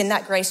you, extend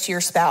that grace to your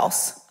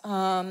spouse.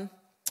 And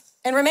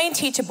remain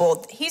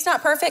teachable. He's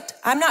not perfect.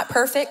 I'm not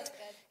perfect.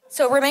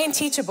 So remain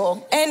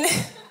teachable. And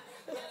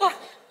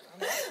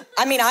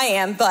I mean, I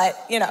am, but,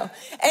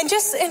 and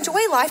just enjoy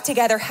life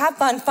together. Have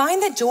fun.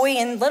 Find the joy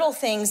in little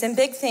things and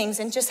big things,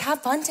 and just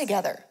have fun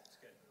together.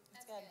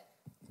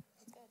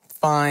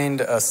 Find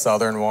a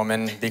Southern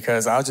woman,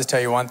 because I'll just tell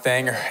you one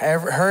thing.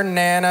 Her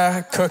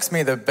Nana cooks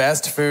me the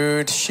best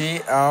food.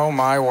 Oh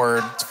my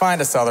word.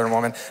 Find a Southern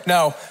woman.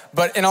 No,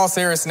 but in all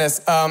seriousness,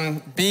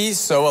 be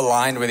so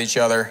aligned with each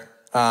other,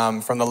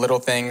 from the little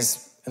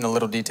things and the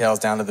little details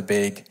down to the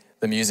big.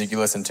 The music you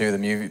listen to,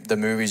 the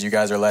movies you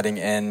guys are letting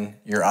in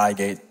your eye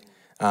gate,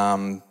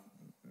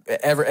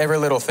 every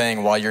little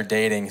thing while you're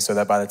dating, so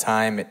that by the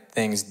time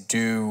things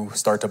do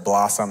start to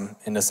blossom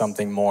into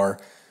something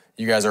more,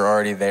 you guys are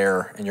already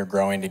there and you're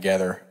growing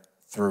together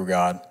through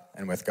God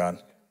and with God.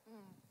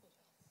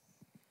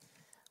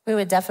 We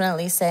would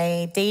definitely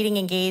say dating,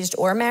 engaged,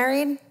 or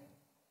married,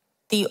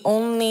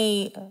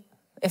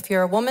 if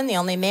you're a woman, the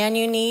only man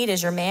you need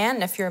is your man.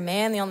 And if you're a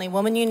man, the only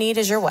woman you need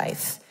is your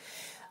wife.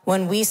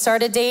 When we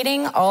started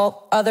dating,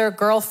 all other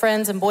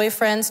girlfriends and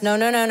boyfriends, no.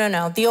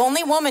 The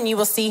only woman you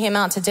will see him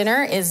out to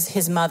dinner is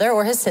his mother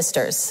or his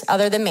sisters,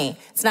 other than me.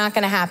 It's not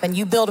going to happen.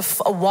 You build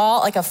a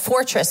wall, like a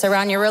fortress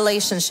around your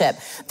relationship.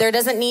 There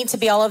doesn't need to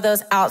be all of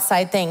those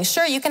outside things.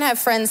 Sure, you can have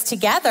friends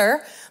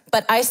together,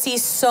 but I see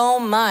so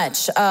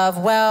much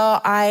of,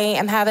 I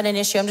am having an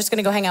issue. I'm just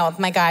going to go hang out with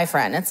my guy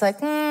friend. It's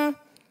like, I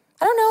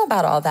don't know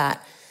about all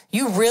that.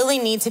 You really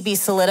need to be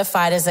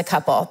solidified as a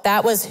couple.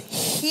 That was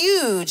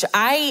huge.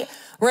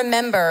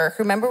 Remember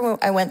when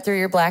I went through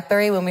your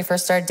BlackBerry when we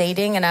first started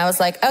dating, and I was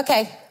like,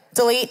 okay,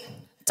 delete.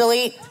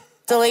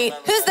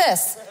 Who's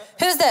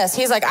this?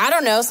 He's like, I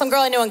don't know, some girl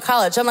I knew in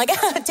college. I'm like,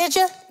 did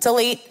you?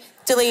 Delete.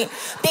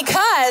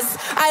 Because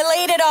I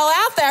laid it all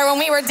out there when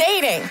we were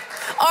dating.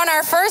 On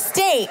our first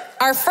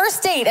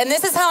date, and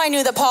this is how I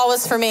knew that Paul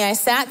was for me. I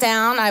sat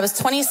down, I was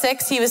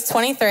 26, he was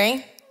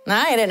 23.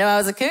 Nah, you didn't know I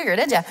was a cougar,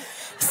 did you?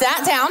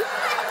 Sat down,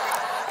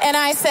 and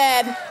I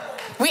said,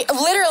 we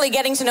literally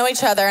getting to know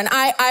each other. And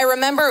I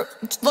remember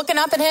looking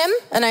up at him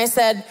and I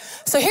said,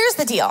 so here's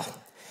the deal.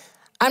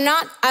 I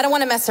don't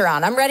want to mess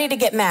around. I'm ready to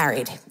get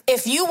married.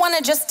 If you want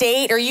to just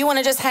date or you want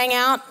to just hang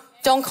out,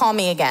 don't call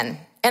me again.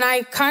 And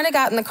I kind of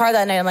got in the car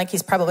that night. I'm like,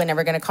 he's probably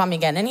never going to call me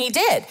again. And he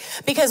did,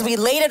 because we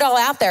laid it all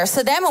out there.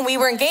 So then when we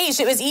were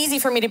engaged, it was easy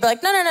for me to be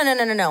like,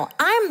 no.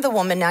 I'm the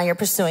woman now you're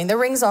pursuing. The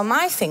ring's on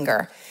my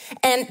finger.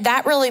 And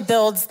that really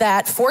builds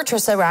that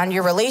fortress around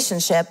your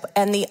relationship.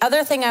 And the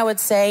other thing I would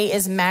say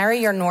is marry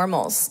your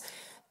normals.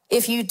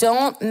 If you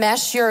don't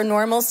mesh your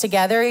normals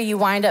together, you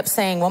wind up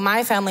saying, well,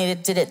 my family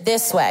did it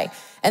this way.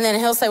 And then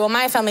he'll say, well,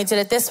 my family did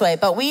it this way.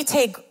 But we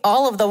take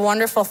all of the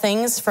wonderful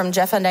things from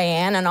Jeff and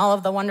Diane and all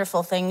of the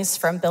wonderful things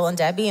from Bill and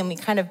Debbie, and we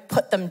kind of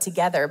put them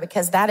together,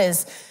 because that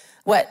is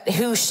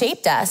who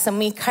shaped us, and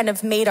we kind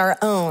of made our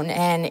own.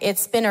 And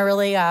it's been a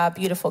really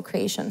beautiful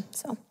creation.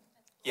 So,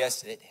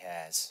 yes, it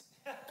has.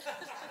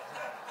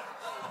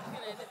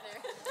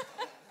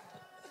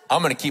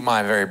 I'm going to keep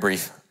mine very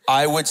brief.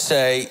 I would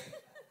say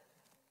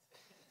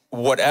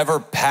whatever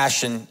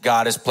passion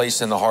God has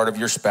placed in the heart of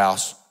your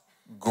spouse,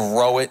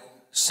 grow it,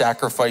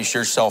 sacrifice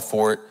yourself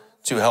for it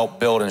to help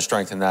build and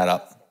strengthen that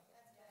up.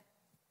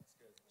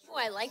 Oh,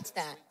 I liked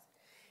that.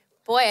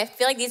 Boy, I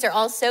feel like these are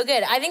all so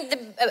good. I think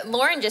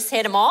Lauren just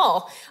hit them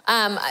all.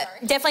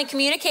 Definitely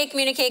communicate.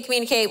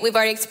 We've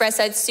already expressed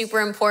that's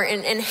super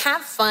important. And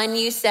have fun,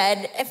 you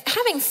said.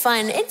 Having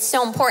fun, it's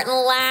so important.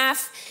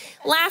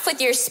 laugh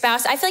with your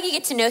spouse. I feel like you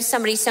get to know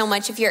somebody so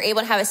much if you're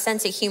able to have a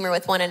sense of humor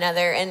with one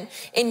another and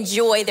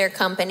enjoy their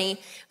company.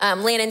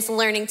 Landon's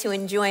learning to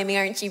enjoy me,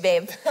 aren't you,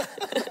 babe?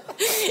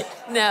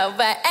 No,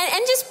 but,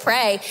 and just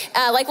pray.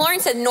 Like Lauren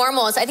said,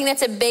 normals. I think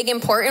that's a big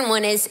important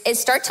one is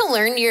start to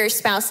learn your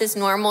spouse's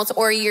normals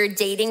or your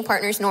dating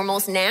partner's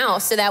normals now.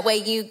 So that way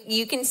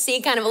you can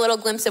see kind of a little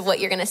glimpse of what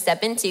you're going to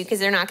step into because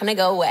they're not going to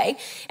go away.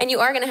 And you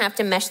are going to have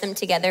to mesh them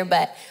together.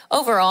 But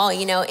overall,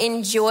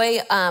 enjoy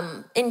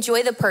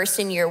the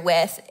person you're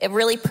with.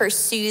 Really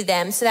pursue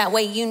them. So that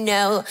way you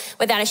know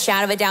without a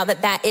shadow of a doubt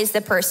that is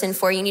the person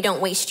for you and you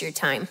don't waste your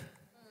time.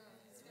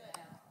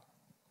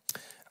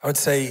 I would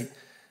say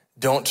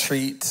don't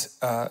treat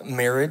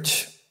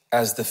marriage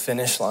as the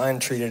finish line,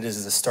 treat it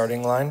as the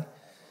starting line.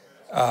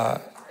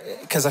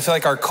 Because I feel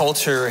like our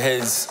culture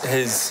has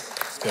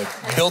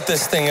built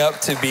this thing up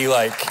to be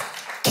like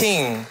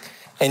king,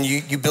 and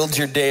you build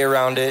your day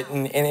around it,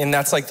 and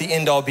that's like the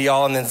end all be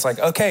all, and then it's like,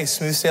 okay,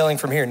 smooth sailing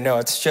from here. No,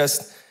 it's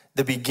just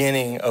the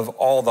beginning of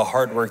all the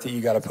hard work that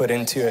you got to put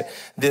into it.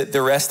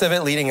 The rest of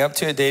it leading up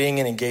to it, dating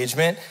and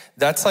engagement,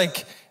 that's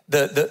like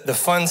the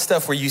fun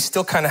stuff where you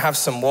still kind of have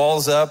some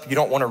walls up. You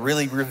don't want to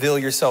really reveal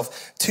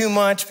yourself too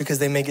much because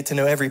they may get to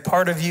know every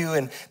part of you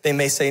and they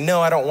may say, no,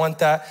 I don't want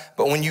that.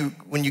 But when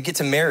you get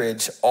to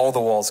marriage, all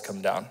the walls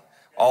come down.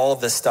 All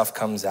of this stuff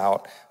comes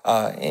out.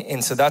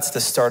 And so that's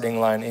the starting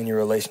line in your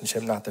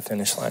relationship, not the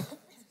finish line.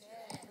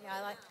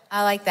 Yeah,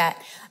 I like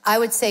that. I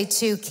would say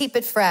too, keep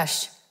it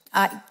fresh.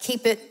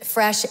 Keep it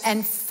fresh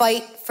and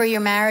fight for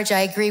your marriage.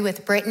 I agree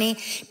with Brittany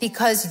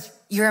because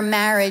your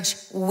marriage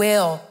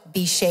will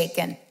be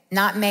shaken.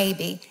 Not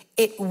maybe.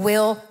 It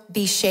will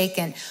be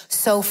shaken.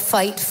 So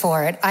fight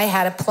for it. I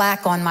had a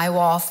plaque on my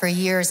wall for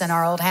years in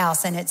our old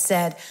house, and it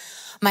said,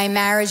 my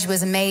marriage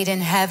was made in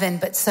heaven,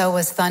 but so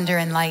was thunder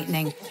and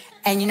lightning.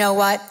 And you know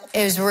what?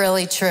 It was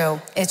really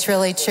true. It's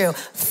really true.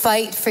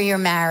 Fight for your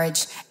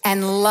marriage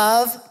and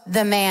love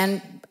the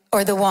man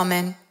or the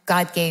woman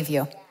God gave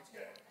you.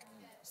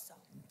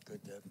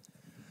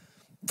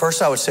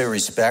 First, I would say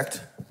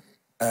respect.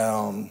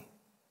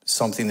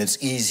 Something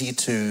that's easy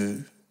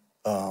to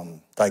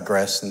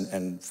digress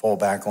and fall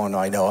back on.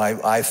 I know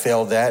I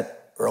failed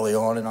that early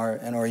on in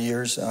our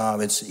years.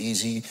 It's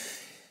easy.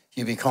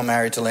 You become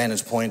married to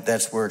Landon's point,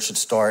 that's where it should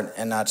start,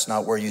 and that's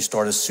not where you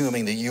start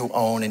assuming that you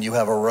own and you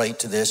have a right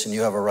to this and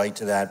you have a right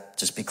to that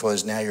just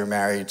because now you're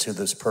married to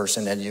this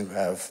person and you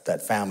have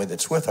that family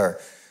that's with her.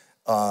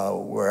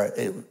 Where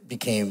it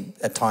became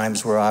at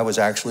times where I was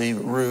actually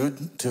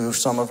rude to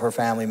some of her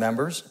family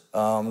members,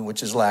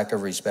 which is lack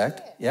of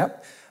respect.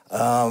 Yep.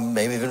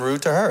 Maybe even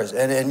rude to hers.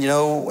 And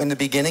in the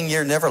beginning,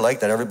 you're never like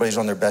that. Everybody's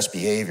on their best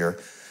behavior.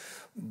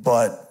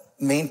 But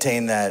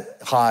maintain that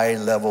high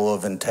level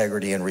of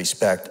integrity and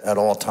respect at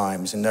all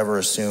times and never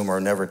assume or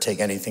never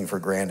take anything for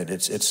granted.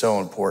 It's so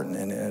important.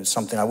 And it's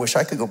something I wish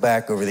I could go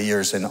back over the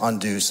years and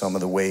undo some of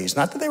the ways.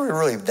 Not that they were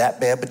really that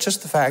bad, but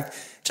just the fact,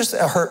 just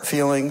a hurt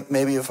feeling,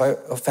 maybe if I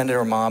offended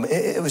her mom,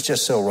 it was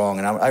just so wrong.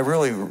 And I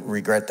really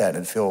regret that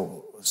and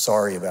feel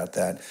sorry about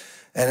that.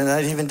 And then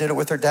I even did it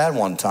with her dad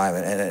one time.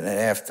 And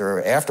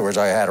afterwards,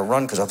 I had to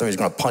run because I thought he was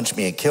going to punch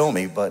me and kill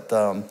me. But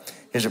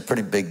he's a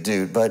pretty big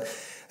dude.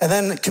 And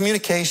then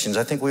communications.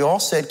 I think we all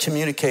said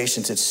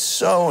communications. It's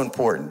so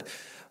important.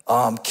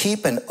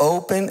 Keep an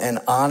open and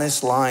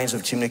honest lines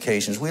of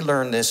communications. We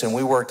learned this and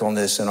we worked on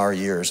this in our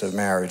years of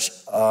marriage.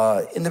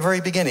 In the very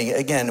beginning,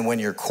 again, when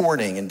you're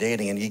courting and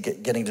dating and you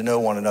getting to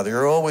know one another,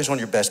 you're always on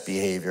your best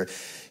behavior.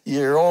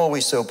 You're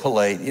always so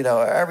polite.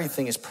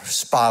 Everything is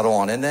spot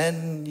on. And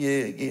then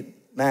you get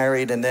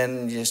married and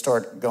then you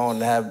start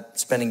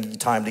spending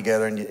time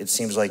together and it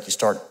seems like you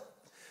start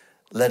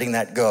letting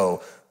that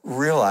go.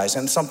 Realize,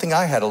 and something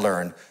I had to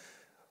learn,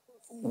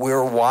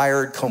 we're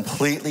wired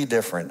completely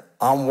different.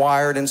 I'm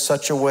wired in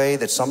such a way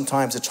that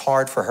sometimes it's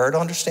hard for her to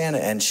understand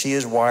it, and she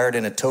is wired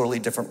in a totally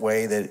different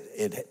way that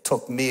it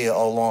took me a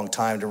long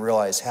time to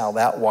realize how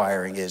that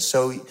wiring is.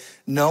 So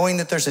knowing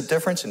that there's a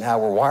difference in how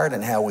we're wired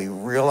and how we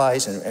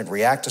realize and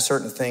react to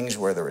certain things,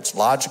 whether it's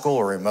logical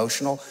or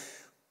emotional,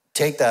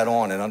 take that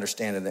on and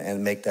understand it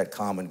and make that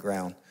common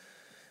ground.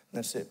 And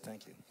that's it.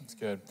 Thank you. That's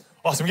good.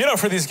 Awesome. Get up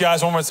for these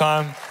guys one more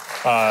time.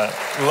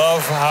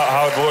 Love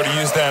how the Lord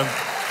used them.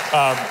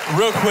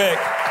 Real quick.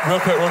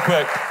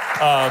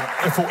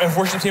 If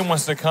worship team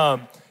wants to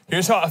come,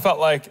 here's how I felt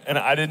like, and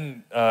I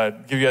didn't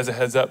give you guys a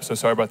heads up, so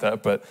sorry about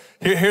that, but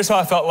here's how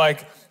I felt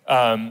like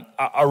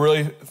I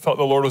really felt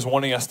the Lord was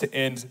wanting us to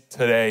end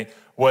today,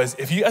 was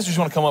if you guys just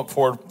want to come up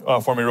forward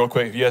for me real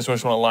quick, if you guys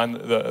just want to line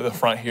the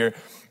front here,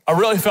 I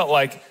really felt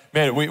like,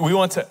 man, I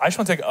just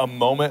want to take a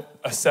moment,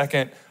 a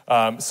second,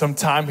 some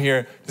time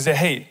here to say,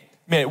 hey,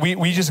 man,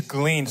 we just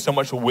gleaned so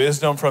much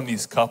wisdom from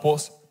these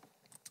couples.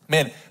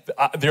 Man,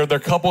 they're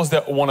couples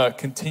that want to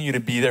continue to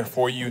be there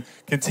for you,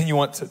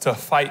 want to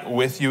fight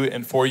with you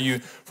and for you,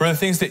 for the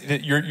things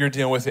that you're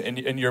dealing with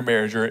in your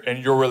marriage or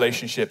in your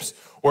relationships.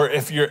 Or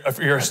if you're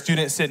a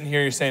student sitting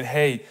here, you're saying,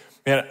 hey,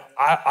 man,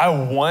 I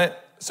want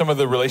some of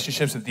the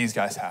relationships that these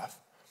guys have.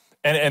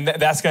 And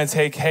that's going to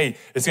take,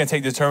 it's going to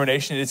take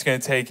determination. It's going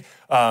to take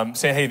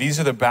saying, hey, these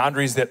are the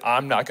boundaries that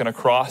I'm not going to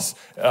cross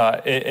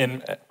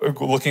in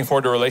looking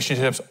forward to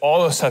relationships,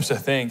 all those types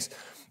of things.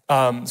 So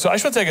I just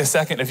want to take a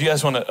second, if you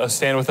guys want to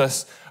stand with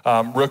us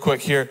real quick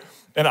here.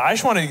 And I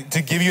just wanted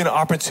to give you an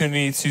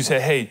opportunity to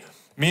say, hey,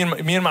 me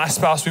and my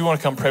spouse, we want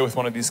to come pray with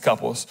one of these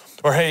couples.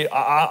 Or, hey,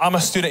 I'm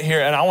a student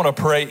here and I want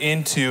to pray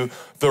into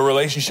the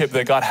relationship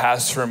that God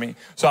has for me.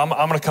 So I'm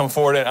going to come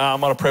forward and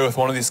I'm going to pray with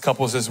one of these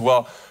couples as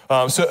well.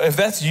 So if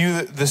that's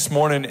you this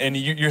morning and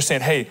you're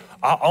saying, hey,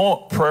 I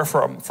want prayer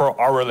for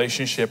our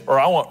relationship, or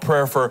I want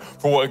prayer for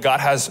what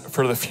God has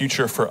for the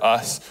future for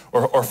us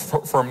or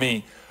for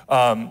me,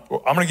 I'm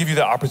going to give you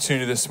the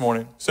opportunity this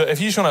morning. So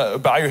if you just want to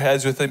bow your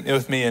heads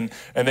with me and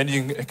then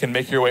you can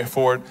make your way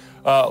forward.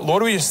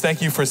 Lord, we just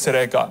thank you for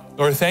today, God.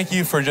 Lord, thank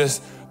you for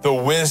just the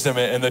wisdom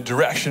and the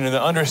direction and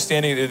the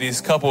understanding that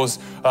these couples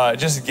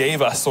just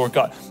gave us, Lord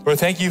God. Lord,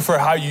 thank you for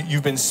how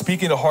you've been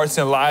speaking to hearts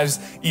and lives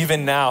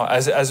even now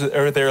as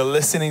they're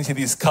listening to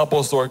these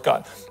couples, Lord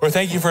God. Lord,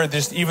 thank you for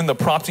just even the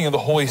prompting of the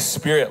Holy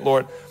Spirit,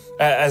 Lord,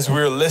 as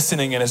we're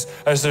listening and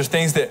as there's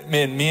things that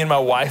me and my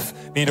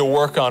wife need to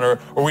work on or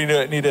we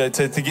need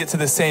to get to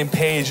the same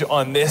page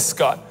on this,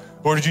 God.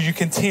 Lord, would you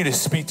continue to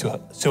speak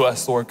to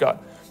us, Lord God.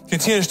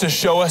 Continue to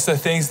show us the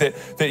things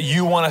that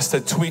you want us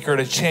to tweak or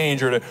to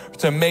change or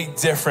to make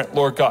different,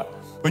 Lord God.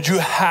 Would you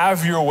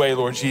have your way,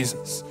 Lord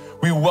Jesus?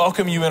 We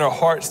welcome you in our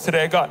hearts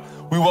today, God.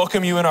 We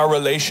welcome you in our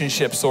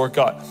relationships, Lord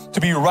God,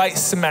 to be right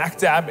smack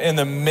dab in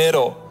the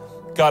middle,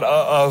 God,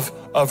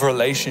 of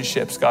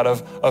relationships, God,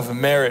 of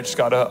marriage,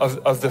 God,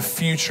 of the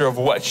future of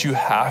what you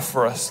have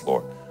for us,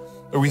 Lord.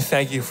 Lord, we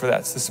thank you for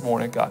that this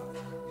morning, God.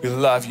 We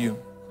love you.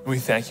 We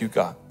thank you,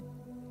 God.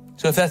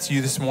 So if that's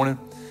you this morning,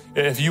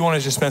 if you want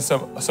to just spend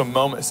some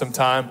moments, some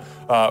time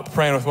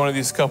praying with one of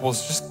these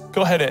couples, just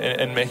go ahead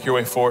and make your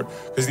way forward,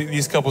 because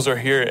these couples are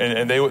here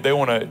and they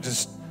want to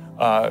just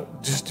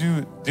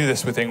do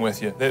this thing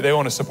with you. They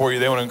want to support you.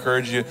 They want to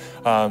encourage you.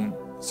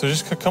 So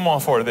just come on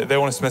forward. They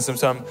want to spend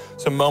some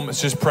moments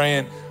just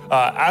praying.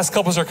 As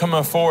couples are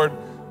coming forward,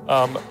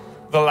 the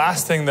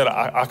last thing that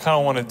I kind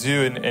of want to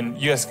do, and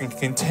you guys can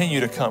continue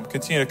to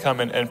come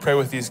and pray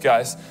with these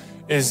guys,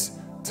 is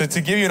to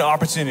give you an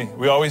opportunity.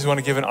 We always want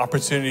to give an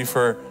opportunity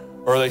for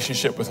a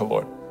relationship with the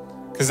Lord,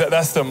 because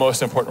that's the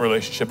most important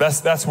relationship.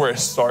 That's where it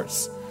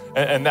starts,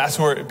 and that's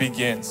where it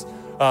begins.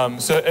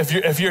 So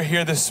if you're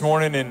here this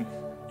morning and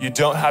you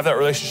don't have that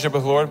relationship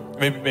with the Lord,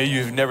 maybe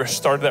you've never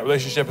started that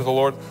relationship with the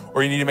Lord,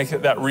 or you need to make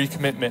that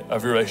recommitment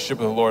of your relationship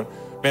with the Lord,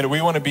 man,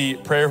 we want to be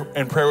prayer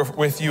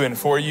with you and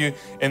for you,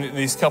 and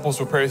these couples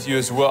will pray with you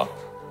as well.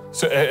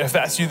 So if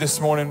that's you this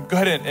morning, go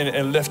ahead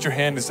and lift your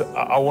hand.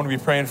 I want to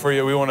be praying for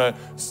you. We want to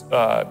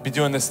be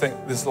doing this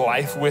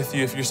life with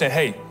you. If you're saying,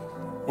 hey,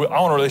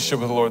 I want a relationship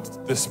with the Lord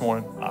this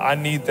morning. I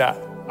need that.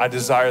 I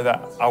desire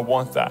that. I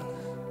want that.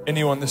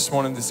 Anyone this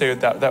morning to say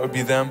that would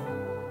be them?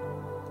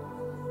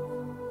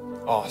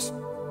 Awesome.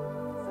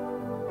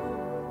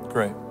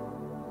 Great.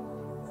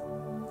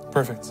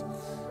 Perfect.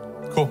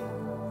 Cool.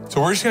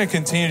 So we're just going to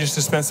continue just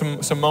to spend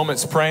some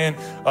moments praying.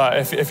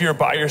 If you're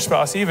by your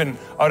spouse, even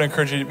I would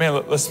encourage you,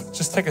 man, let's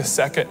just take a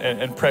second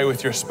and pray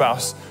with your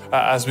spouse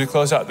as we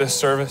close out this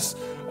service.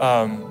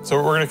 So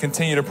we're going to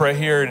continue to pray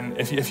here, and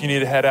if you need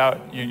to head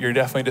out, you're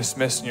definitely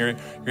dismissed and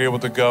you're able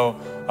to go.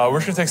 We're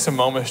just going to take some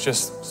moments,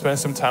 just spend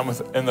some time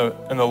in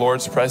the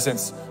Lord's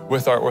presence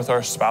with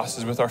our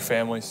spouses, with our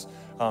families.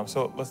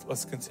 So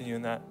let's continue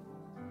in that.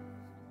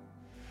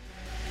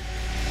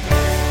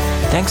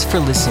 Thanks for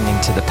listening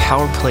to the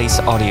Power Place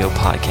audio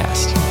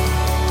podcast.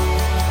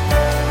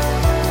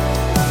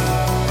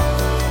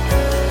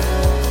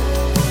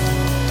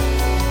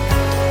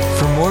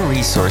 For more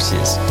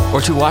resources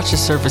or to watch a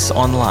service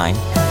online,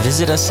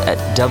 visit us at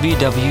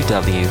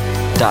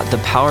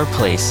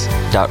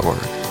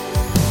www.thepowerplace.org.